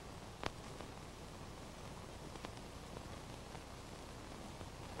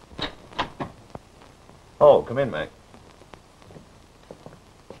 Oh, come in, Mac.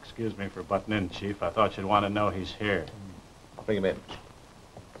 Excuse me for butting in, Chief. I thought you'd want to know he's here. Bring him in.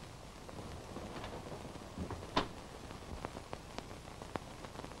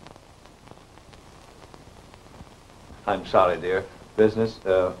 I'm sorry, dear. Business,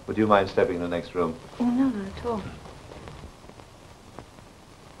 would you mind stepping in the next room? Oh, no, not at all.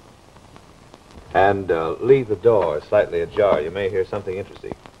 And leave the door slightly ajar. You may hear something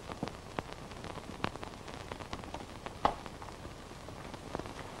interesting.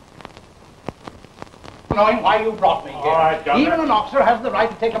 Knowing why you brought me here. All right, Governor. Even an officer has the right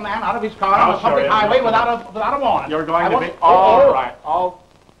to take a man out of his car on a public highway without a warrant. You're going to be all right.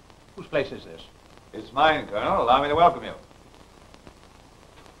 Whose place is this? It's mine, Colonel. Allow me to welcome you.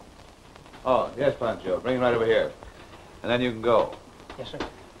 Oh, yes, Pancho. Bring him right over here. And then you can go. Yes, sir.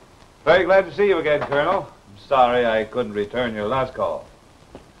 Very glad to see you again, Colonel. I'm sorry I couldn't return your last call.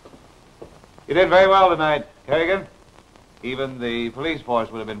 You did very well tonight, Kerrigan. Even the police force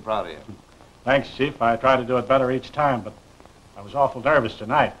would have been proud of you. Thanks, Chief. I try to do it better each time, but I was awful nervous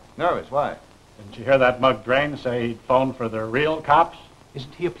tonight. Nervous? Why? Didn't you hear that mug Drain say he'd phoned for the real cops?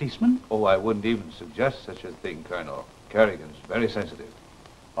 Isn't he a policeman? Oh, I wouldn't even suggest such a thing, Colonel. Kerrigan's very sensitive.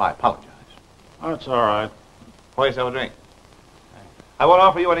 Oh, I apologize. Oh, it's all right. Pour yourself a drink. I won't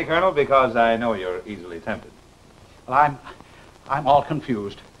offer you any, Colonel, because I know you're easily tempted. Well, I'm all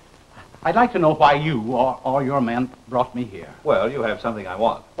confused. I'd like to know why you or your men brought me here. Well, you have something I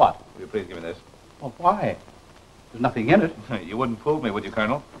want. What? Will you please give me this? Well, why? There's nothing in it. You wouldn't fool me, would you,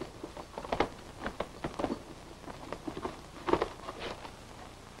 Colonel?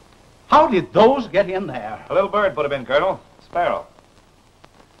 How did those get in there? A little bird put them in, Colonel. Sparrow.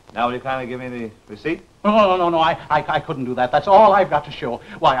 Now will you kindly give me the receipt? No, I couldn't do that. That's all I've got to show.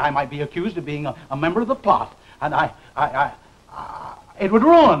 Why, I might be accused of being a member of the plot, and it would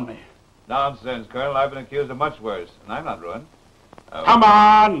ruin me. Nonsense, Colonel. I've been accused of much worse, and I'm not ruined. Come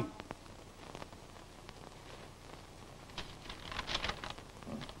on!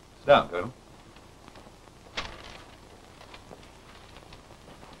 Sit down, Colonel.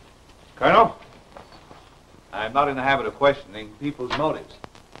 Colonel, I'm not in the habit of questioning people's motives.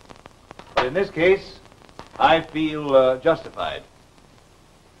 But in this case, I feel justified.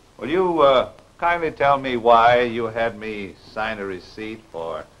 Will you kindly tell me why you had me sign a receipt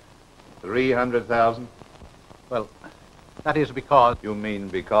for $300,000? Well, that is because... You mean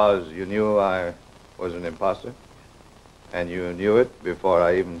because you knew I was an imposter? And you knew it before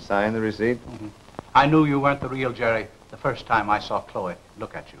I even signed the receipt? Mm-hmm. I knew you weren't the real Jerry the first time I saw Chloe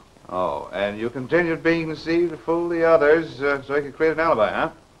look at you. Oh, and you continued being deceived to fool the others so you could create an alibi, huh?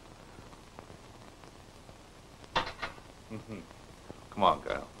 Come on,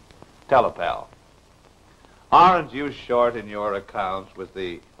 Colonel. Tell a pal. Aren't you short in your accounts with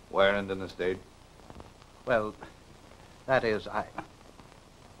the Werrenden estate? Well, that is,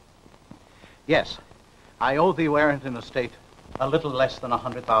 Yes, I owe the Werrenden estate a little less than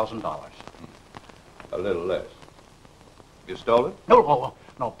 $100,000. A little less. You stole it?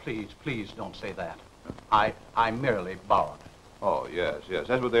 No, please don't say that. I merely borrowed it. Oh, yes, that's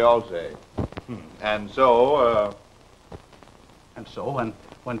what they all say. And so, And so,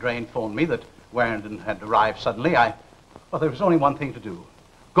 when Drain phoned me that Werrenden had arrived suddenly, there was only one thing to do.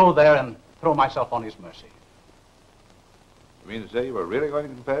 Go there and throw myself on his mercy. You mean to say you were really going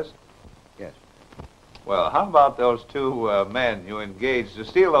to confess? Yes. Well, how about those two men you engaged to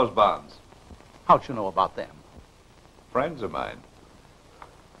steal those bonds? How'd you know about them? Friends of mine.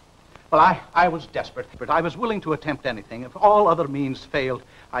 Well, I was desperate, but I was willing to attempt anything. If all other means failed,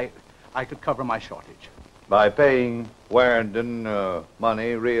 I could cover my shortage. By paying Werrenden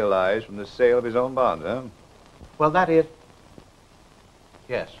money realized from the sale of his own bonds, huh? Well, that is...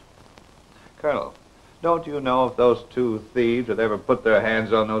 Yes. Colonel, don't you know if those two thieves have ever put their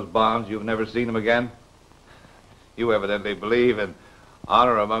hands on those bonds, you've never seen them again? You evidently believe in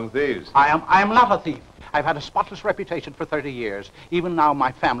honor among thieves. I am not a thief. I've had a spotless reputation for 30 years. Even now,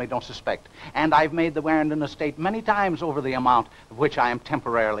 my family don't suspect. And I've made the Werrenden estate many times over the amount of which I am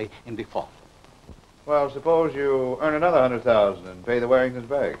temporarily in default. Well, suppose you earn another $100,000 and pay the Warringtons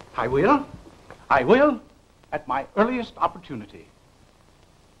back. I will. I will. At my earliest opportunity.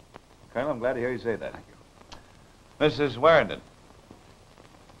 Colonel, I'm glad to hear you say that. Thank you. Mrs. Werrenden.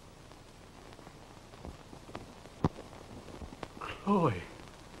 Chloe.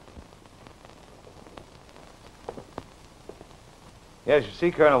 Yes, you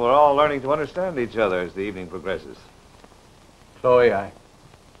see, Colonel, we're all learning to understand each other as the evening progresses. Chloe, I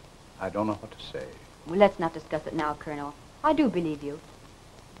don't know what to say. Well, let's not discuss it now, Colonel. I do believe you.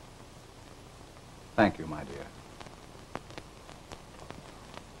 Thank you, my dear.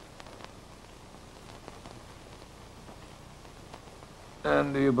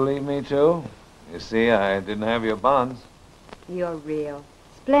 And do you believe me, too? You see, I didn't have your bonds. You're real.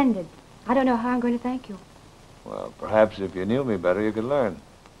 Splendid. I don't know how I'm going to thank you. Well, perhaps if you knew me better, you could learn.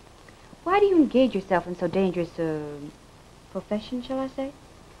 Why do you engage yourself in so dangerous a profession, shall I say?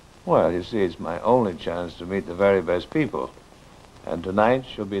 Well, you see, it's my only chance to meet the very best people. And tonight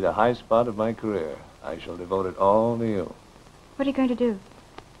shall be the high spot of my career. I shall devote it all to you. What are you going to do?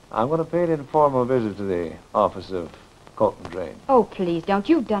 I'm going to pay an informal visit to the office of Colton Drain. Oh, please, don't.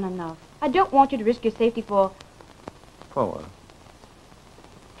 You've done enough. I don't want you to risk your safety for... For what?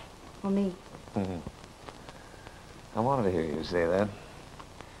 For me. I wanted to hear you say that.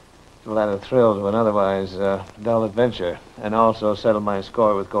 To add a thrill to an otherwise dull adventure, and also settle my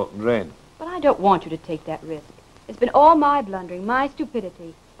score with Colton Drain. But I don't want you to take that risk. It's been all my blundering, my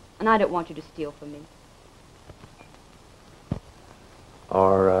stupidity, and I don't want you to steal from me.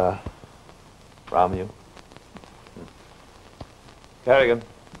 Or, from you. Kerrigan,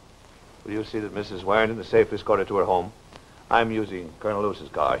 will you see that Mrs. Werrenden is safely escorted to her home? I'm using Colonel Lewis's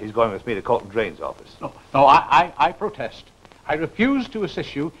car. He's going with me to Colton Drain's office. No, I protest. I refuse to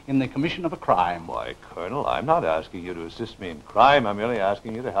assist you in the commission of a crime. Why, Colonel, I'm not asking you to assist me in crime. I'm merely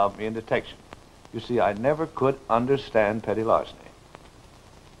asking you to help me in detection. You see, I never could understand petty larceny.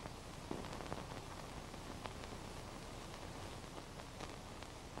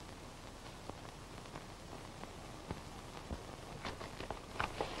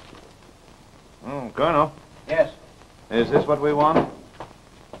 Colonel. Yes. Is this what we want?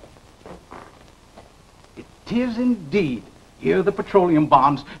 It is indeed. Here are the petroleum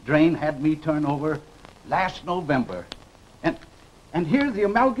bonds Drain had me turn over last November. And here are the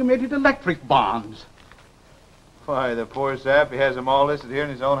amalgamated electric bonds. Why, the poor sap, he has them all listed here in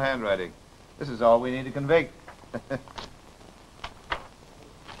his own handwriting. This is all we need to convict.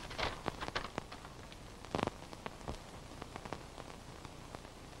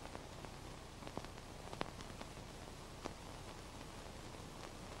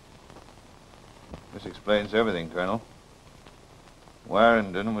 This explains everything, Colonel.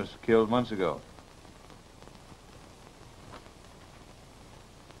 Werrenden was killed months ago.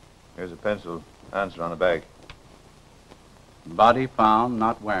 Here's a pencil answer on the back. Body found,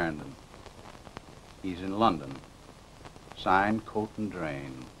 not Werrenden. He's in London. Signed, Colton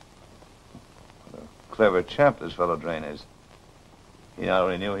Drain. What a clever chap this fellow Drain is. He not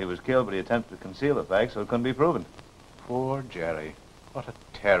only knew he was killed, but he attempted to conceal the fact so it couldn't be proven. Poor Jerry. What a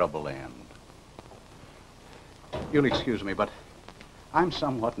terrible end. You'll excuse me, but I'm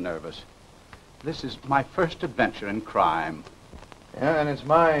somewhat nervous. This is my first adventure in crime. Yeah, and it's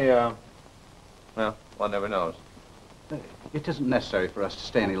my, well, one never knows. It isn't necessary for us to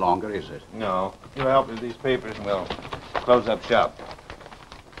stay any longer, is it? No. You help me with these papers and we'll close up shop.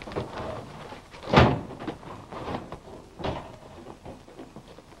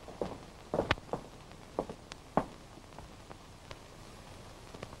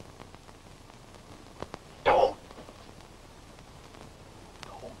 Don't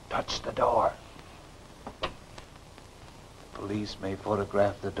touch the door. Police may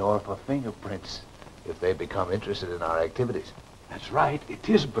photograph the door for fingerprints if they become interested in our activities. That's right. It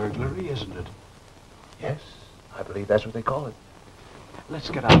is burglary, isn't it? Yes, I believe that's what they call it. Let's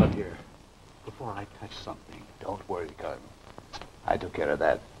get out of here before I touch something. Don't worry, Colton. I took care of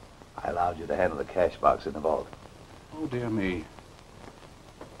that. I allowed you to handle the cash box in the vault. Oh, dear me.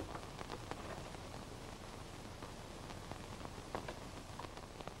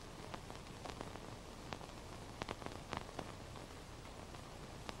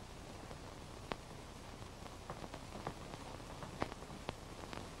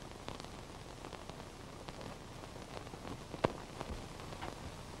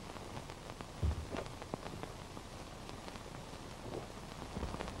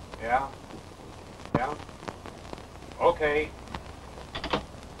 Yeah? Yeah? Okay.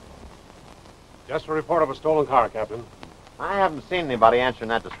 Just a report of a stolen car, Captain. I haven't seen anybody answering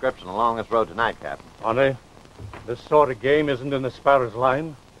that description along this road tonight, Captain. Honey, this sort of game isn't in the Sparrow's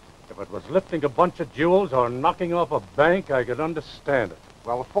line. If it was lifting a bunch of jewels or knocking off a bank, I could understand it.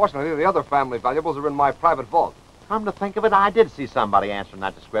 Well, fortunately, the other family valuables are in my private vault. Come to think of it, I did see somebody answering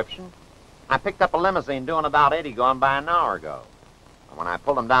that description. I picked up a limousine doing about 80 going by an hour ago. And when I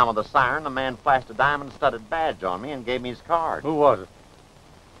pulled him down with the siren, the man flashed a diamond-studded badge on me and gave me his card. Who was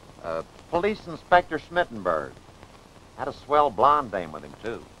it? Police Inspector Schmittenberg. Had a swell blonde dame with him,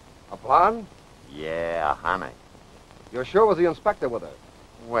 too. A blonde? Yeah, honey. You're sure was the inspector with her?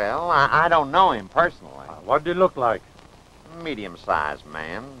 Well, I don't know him personally. What did he look like? Medium-sized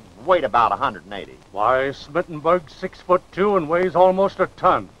man. Weighed about 180. Why, Schmittenberg's 6'2" and weighs almost a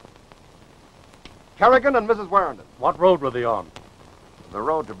ton. Kerrigan and Mrs. Werrenden. What road were they on? The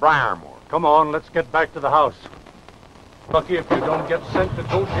road to Briarmore. Come on, let's get back to the house. Lucky if you don't get sent to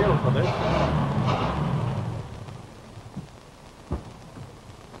Goat Hill for this.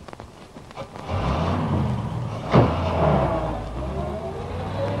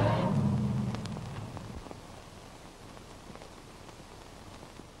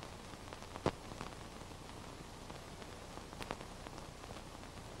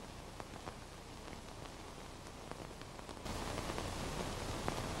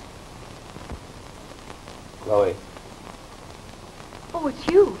 Chloe. Oh, it's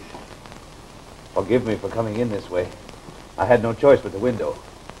you. Forgive me for coming in this way. I had no choice but the window.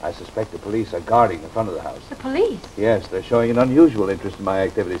 I suspect the police are guarding the front of the house. The police? Yes, they're showing an unusual interest in my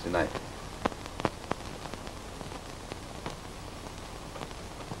activities tonight.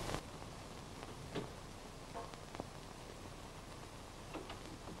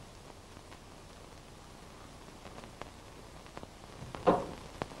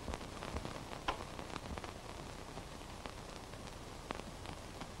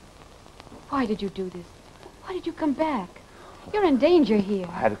 Why did you do this? Why did you come back? You're in danger here.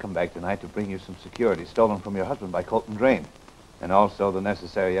 I had to come back tonight to bring you some security stolen from your husband by Colton Drain, and also the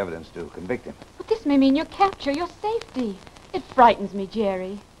necessary evidence to convict him. But this may mean your capture, your safety. It frightens me,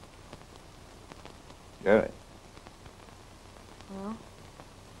 Jerry. Jerry? Well,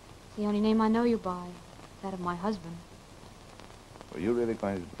 it's the only name I know you by. That of my husband. Were you really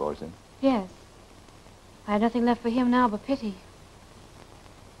going to divorce him? Yes. I had nothing left for him now but pity.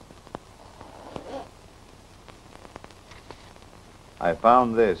 I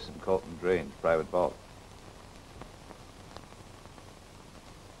found this in Colton Drain's private vault.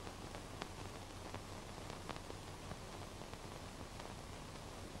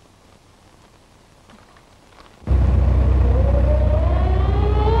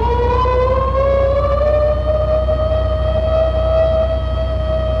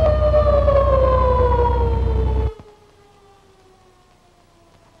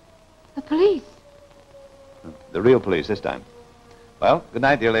 The police. The real police this time. Well, good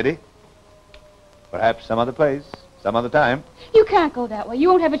night, dear lady. Perhaps some other place, some other time. You can't go that way. You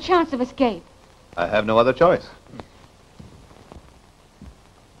won't have a chance of escape. I have no other choice.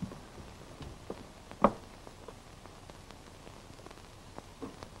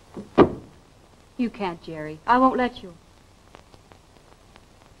 You can't, Jerry. I won't let you.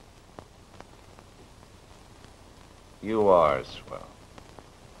 You are swell.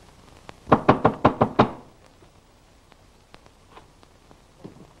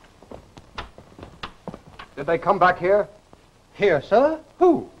 Did they come back here? Here, sir?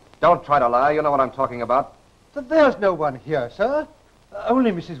 Who? Don't try to lie. You know what I'm talking about. There's no one here, sir.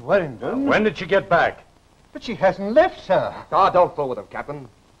 Only Mrs. Werrenden. When did she get back? But she hasn't left, sir. Ah, don't fool with him, Captain.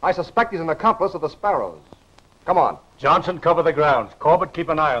 I suspect he's an accomplice of the Sparrows. Come on. Johnson, cover the grounds. Corbett, keep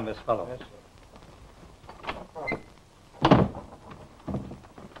an eye on this fellow. Yes,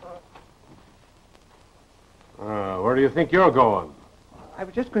 where do you think you're going? I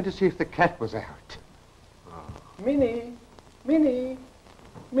was just going to see if the cat was out. Minnie, Minnie,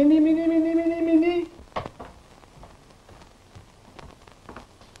 Minnie, Minnie, Minnie, Minnie, Minnie.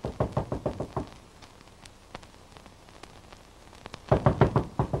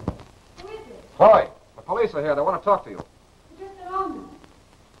 Chloe, the police are here. They want to talk to you. Just a moment.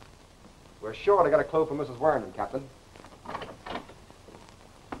 We're sure they got a clue from Mrs. Werrenden, Captain.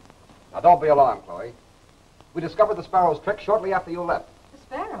 Now, don't be alarmed, Chloe. We discovered the Sparrow's trick shortly after you left. The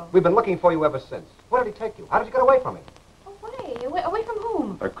Sparrow? We've been looking for you ever since. Where did he take you? How did you get away from him? Away from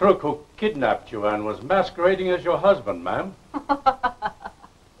whom? The crook who kidnapped you and was masquerading as your husband, ma'am.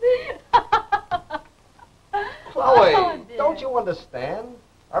 Chloe, don't you understand?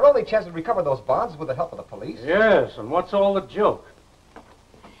 Our only chance to recover those bonds is with the help of the police. Yes, and what's all the joke?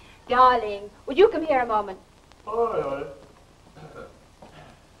 Darling, would you come here a moment? What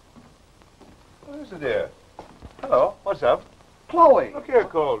is it, dear? Hello, what's up? Chloe! Look here,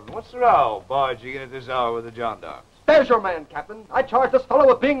 Colton. What's the row? Barging in at this hour with the gendarmes. There's your man, Captain. I charge this fellow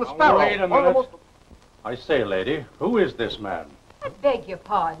with being the Sparrow. Wait a minute. I say, lady, who is this man? I beg your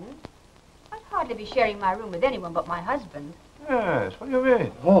pardon. I'd hardly be sharing my room with anyone but my husband. Yes, what do you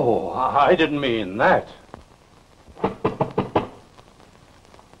mean? Oh, I didn't mean that.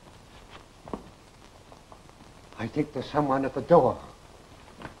 I think there's someone at the door.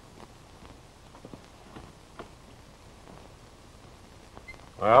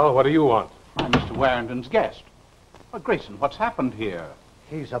 Well, what do you want? I'm Mr. Werrenden's guest. Well, Greyson, what's happened here?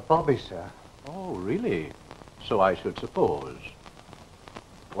 He's a bobby, sir. Oh, really? So I should suppose.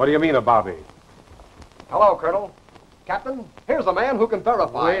 What do you mean, a bobby? Hello, Colonel. Captain, here's a man who can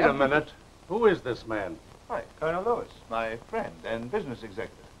verify. Wait a minute. Who is this man? Hi, Colonel Lewis, my friend and business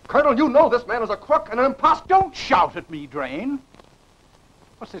executive. Colonel, you know this man is a crook and an impostor. Don't shout at me, Drain.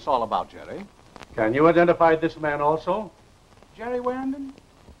 What's this all about, Jerry? Can you identify this man also? Jerry Werrenden?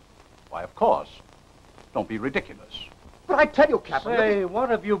 Why, of course. Don't be ridiculous. But I tell you, Captain... Say, what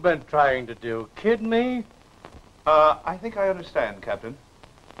have you been trying to do? Kid me? I think I understand, Captain.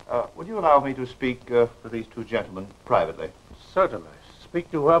 Would you allow me to speak to these two gentlemen privately? Certainly. Speak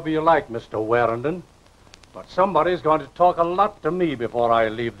to whoever you like, Mr. Werrenden. But somebody's going to talk a lot to me before I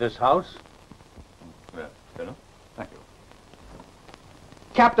leave this house. Well,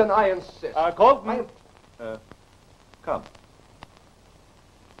 Captain, I insist. Colton. Come.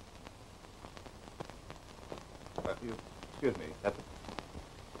 Excuse me.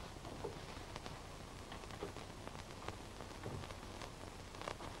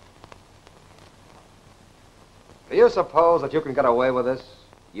 Do you suppose that you can get away with this,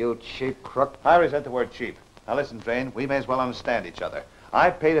 you cheap crook? I resent the word cheap. Now listen, Drain, we may as well understand each other. I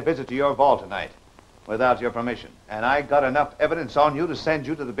paid a visit to your vault tonight without your permission, and I got enough evidence on you to send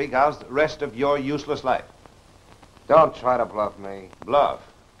you to the big house the rest of your useless life. Don't try to bluff me. Bluff?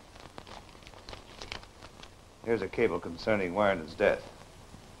 Here's a cable concerning Werrenden's death.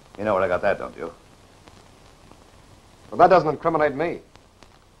 You know where I got that, don't you? Well, that doesn't incriminate me.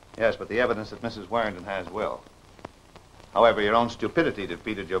 Yes, but the evidence that Mrs. Werrenden has will. However, your own stupidity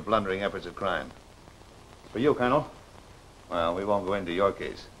defeated your blundering efforts at crime. For you, Colonel, well, we won't go into your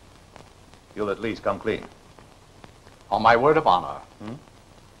case. You'll at least come clean. On my word of honor.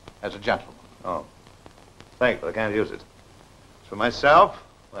 As a gentleman. Oh. Thanks, but I can't use it. As for myself,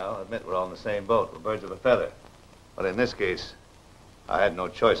 well, I admit we're all in the same boat. We're birds of a feather. But in this case, I had no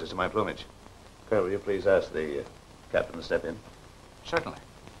choice as to my plumage. Colonel, will you please ask the captain to step in? Certainly.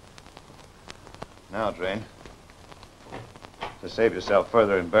 Now, Drain, to save yourself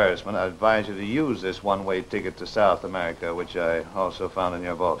further embarrassment, I advise you to use this one-way ticket to South America, which I also found in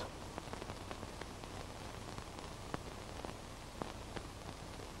your vault.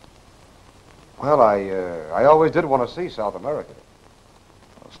 Well, I always did want to see South America.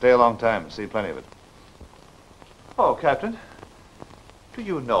 Well, stay a long time and see plenty of it. Oh, Captain, do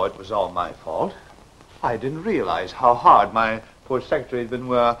you know it was all my fault? I didn't realize how hard my poor secretary had been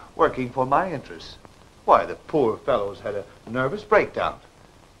working for my interests. Why, the poor fellow's had a nervous breakdown.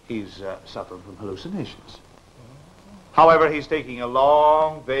 He's suffering from hallucinations. However, he's taking a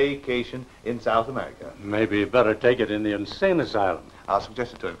long vacation in South America. Maybe you better take it in the insane asylum. I'll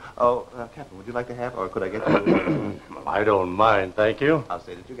suggest it to him. Oh, Captain, would you like to have, or could I get you? Well, I don't mind, thank you. I'll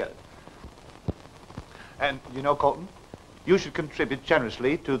say that you get it. And, you know, Colton, you should contribute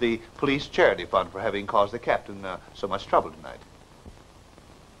generously to the police charity fund for having caused the captain so much trouble tonight.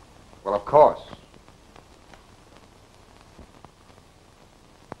 Well, of course.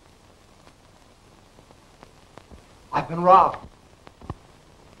 I've been robbed.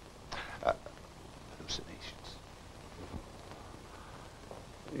 Hallucinations.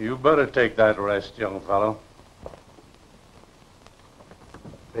 You better take that rest, young fellow.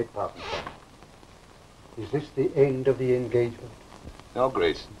 Beg pardon, sir. Is this the end of the engagement? No,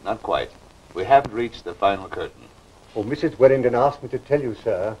 Greyson, not quite. We haven't reached the final curtain. Oh, Mrs. Werrenden asked me to tell you,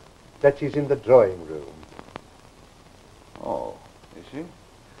 sir, that she's in the drawing room. Oh, is she?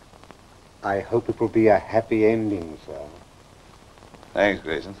 I hope it will be a happy ending, sir. Thanks,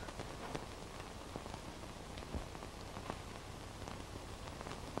 Greyson.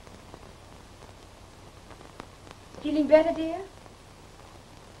 Feeling better, dear?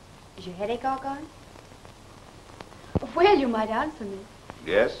 Is your headache all gone? Well, you might answer me.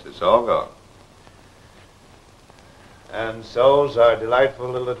 Yes, it's all gone. And so's our delightful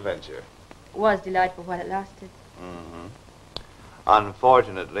little adventure. Was delightful while it lasted. Mm-hmm.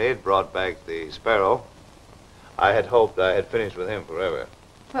 Unfortunately, it brought back the sparrow. I had hoped I had finished with him forever.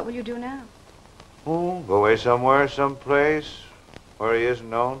 What will you do now? Oh, go away somewhere, someplace where he isn't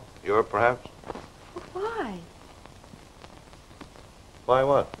known. Europe, perhaps. Why? Why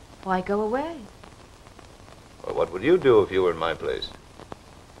what? Why go away? Well, what would you do if you were in my place?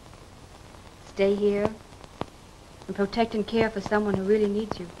 Stay here and protect and care for someone who really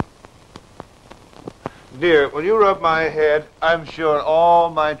needs you. Dear, will you rub my head? I'm sure all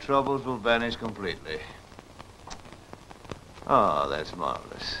my troubles will vanish completely. Oh, that's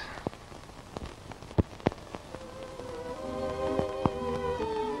marvelous.